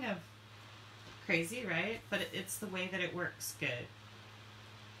 Kind of crazy, right? But it's the way that it works good.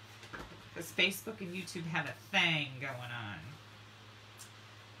 Because Facebook and YouTube have a thing going on.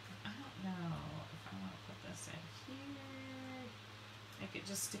 I don't know. Make it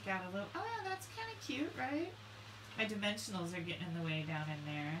just stick out a little. Oh, yeah, that's kind of cute, right? My dimensionals are getting in the way down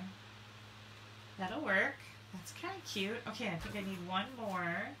in there. That'll work. It's kind of cute. Okay, I think I need one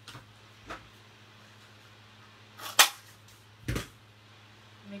more.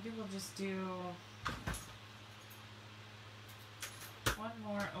 Maybe we'll just do one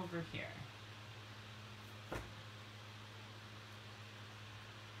more over here.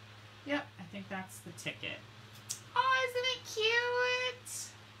 Yep, I think that's the ticket. Oh, isn't it cute?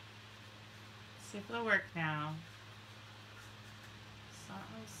 See if it'll work now.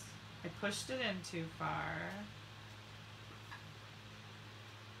 I pushed it in too far.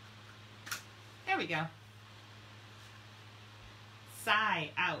 There we go. Sigh,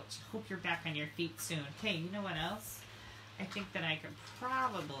 ouch. Hope you're back on your feet soon. Okay, you know what else? I think that I could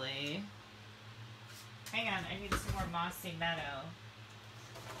probably... Hang on, I need some more Mossy Meadow.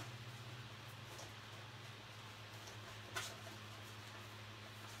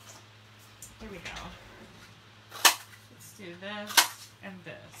 Here we go. Let's do this and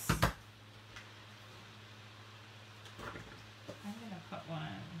this. I'm going to put one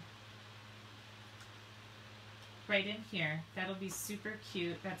right in here. That'll be super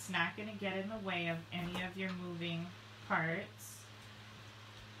cute. That's not going to get in the way of any of your moving parts.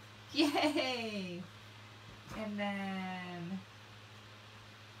 Yay! And then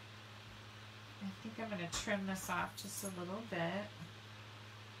I think I'm going to trim this off just a little bit.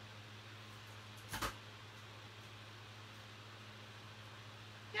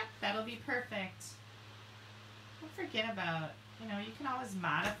 Yep, that'll be perfect. Don't forget about, you know, you can always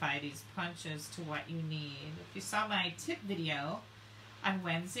modify these punches to what you need. If you saw my tip video on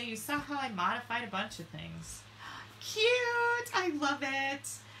Wednesday, you saw how I modified a bunch of things. Cute! I love it!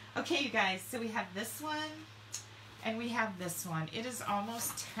 Okay, you guys, so we have this one and we have this one. It is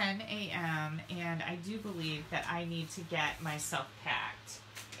almost 10 a.m. and I do believe that I need to get myself packed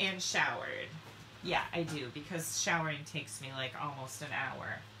and showered. Yeah, I do, because showering takes me like almost an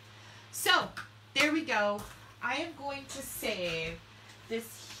hour. So, there we go. I am going to save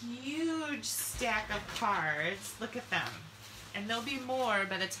this huge stack of cards. Look at them. And there'll be more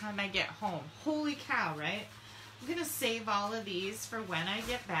by the time I get home. Holy cow, right? I'm going to save all of these for when I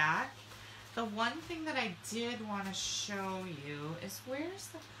get back. The one thing that I did want to show you is, where's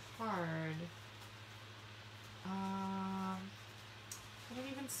the card? I don't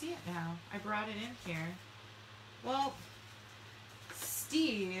even see it now. I brought it in here. Well,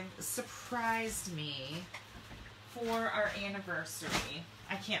 Steve surprised me for our anniversary.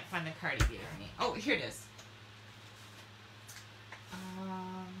 I can't find the card he gave me. Oh, here it is.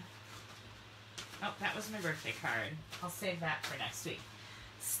 Oh, that was my birthday card. I'll save that for next week.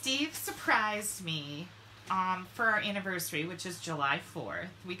 Steve surprised me for our anniversary, which is July 4th.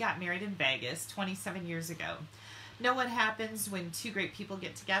 We got married in Vegas 27 years ago. Know what happens when two great people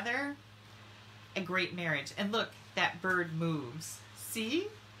get together? A great marriage. And look, that bird moves. See?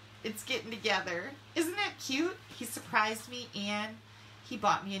 It's getting together. Isn't that cute? He surprised me and he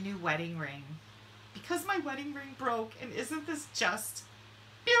bought me a new wedding ring. Because my wedding ring broke, and isn't this just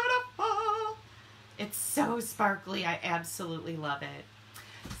beautiful? It's so sparkly. I absolutely love it.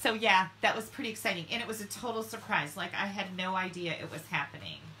 So yeah, that was pretty exciting. And it was a total surprise. Like, I had no idea it was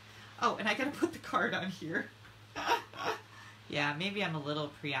happening. Oh, and I gotta put the card on here. Yeah, maybe I'm a little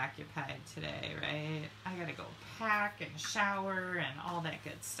preoccupied today, right? I gotta go pack and shower and all that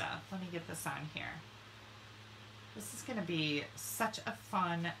good stuff. Let me get this on here. This is gonna be such a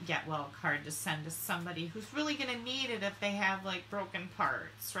fun get well card to send to somebody who's really gonna need it if they have like broken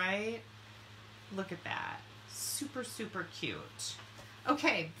parts, right? Look at that. Super, super cute.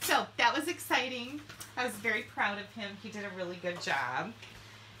 Okay, so that was exciting. I was very proud of him. He did a really good job.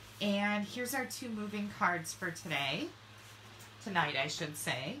 And here's our two moving cards for today. Tonight, I should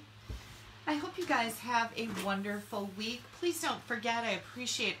say. I hope you guys have a wonderful week. Please don't forget, I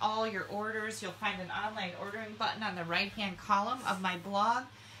appreciate all your orders. You'll find an online ordering button on the right-hand column of my blog.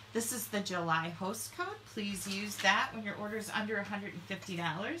 This is the July host code. Please use that when your order is under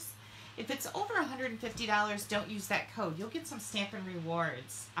 $150. If it's over $150, don't use that code. You'll get some Stampin'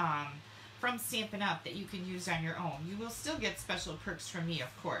 Rewards from Stampin' Up that you can use on your own. You will still get special perks from me,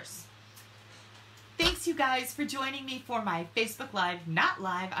 of course. Thanks, you guys, for joining me for my Facebook Live, not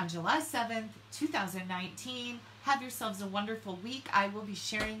live, on July 7th, 2019. Have yourselves a wonderful week. I will be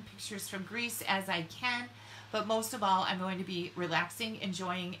sharing pictures from Greece as I can, but most of all, I'm going to be relaxing,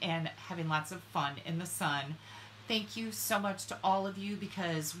 enjoying, and having lots of fun in the sun. Thank you so much to all of you,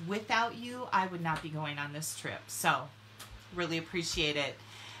 because without you, I would not be going on this trip. So, really appreciate it.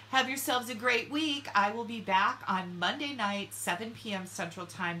 Have yourselves a great week. I will be back on Monday night, 7 p.m. Central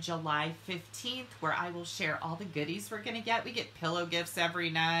Time, July 15th, where I will share all the goodies we're going to get. We get pillow gifts every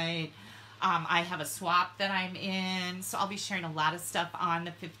night. I have a swap that I'm in, so I'll be sharing a lot of stuff on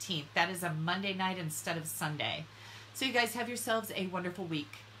the 15th. That is a Monday night instead of Sunday. So you guys have yourselves a wonderful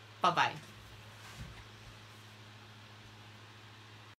week. Bye-bye.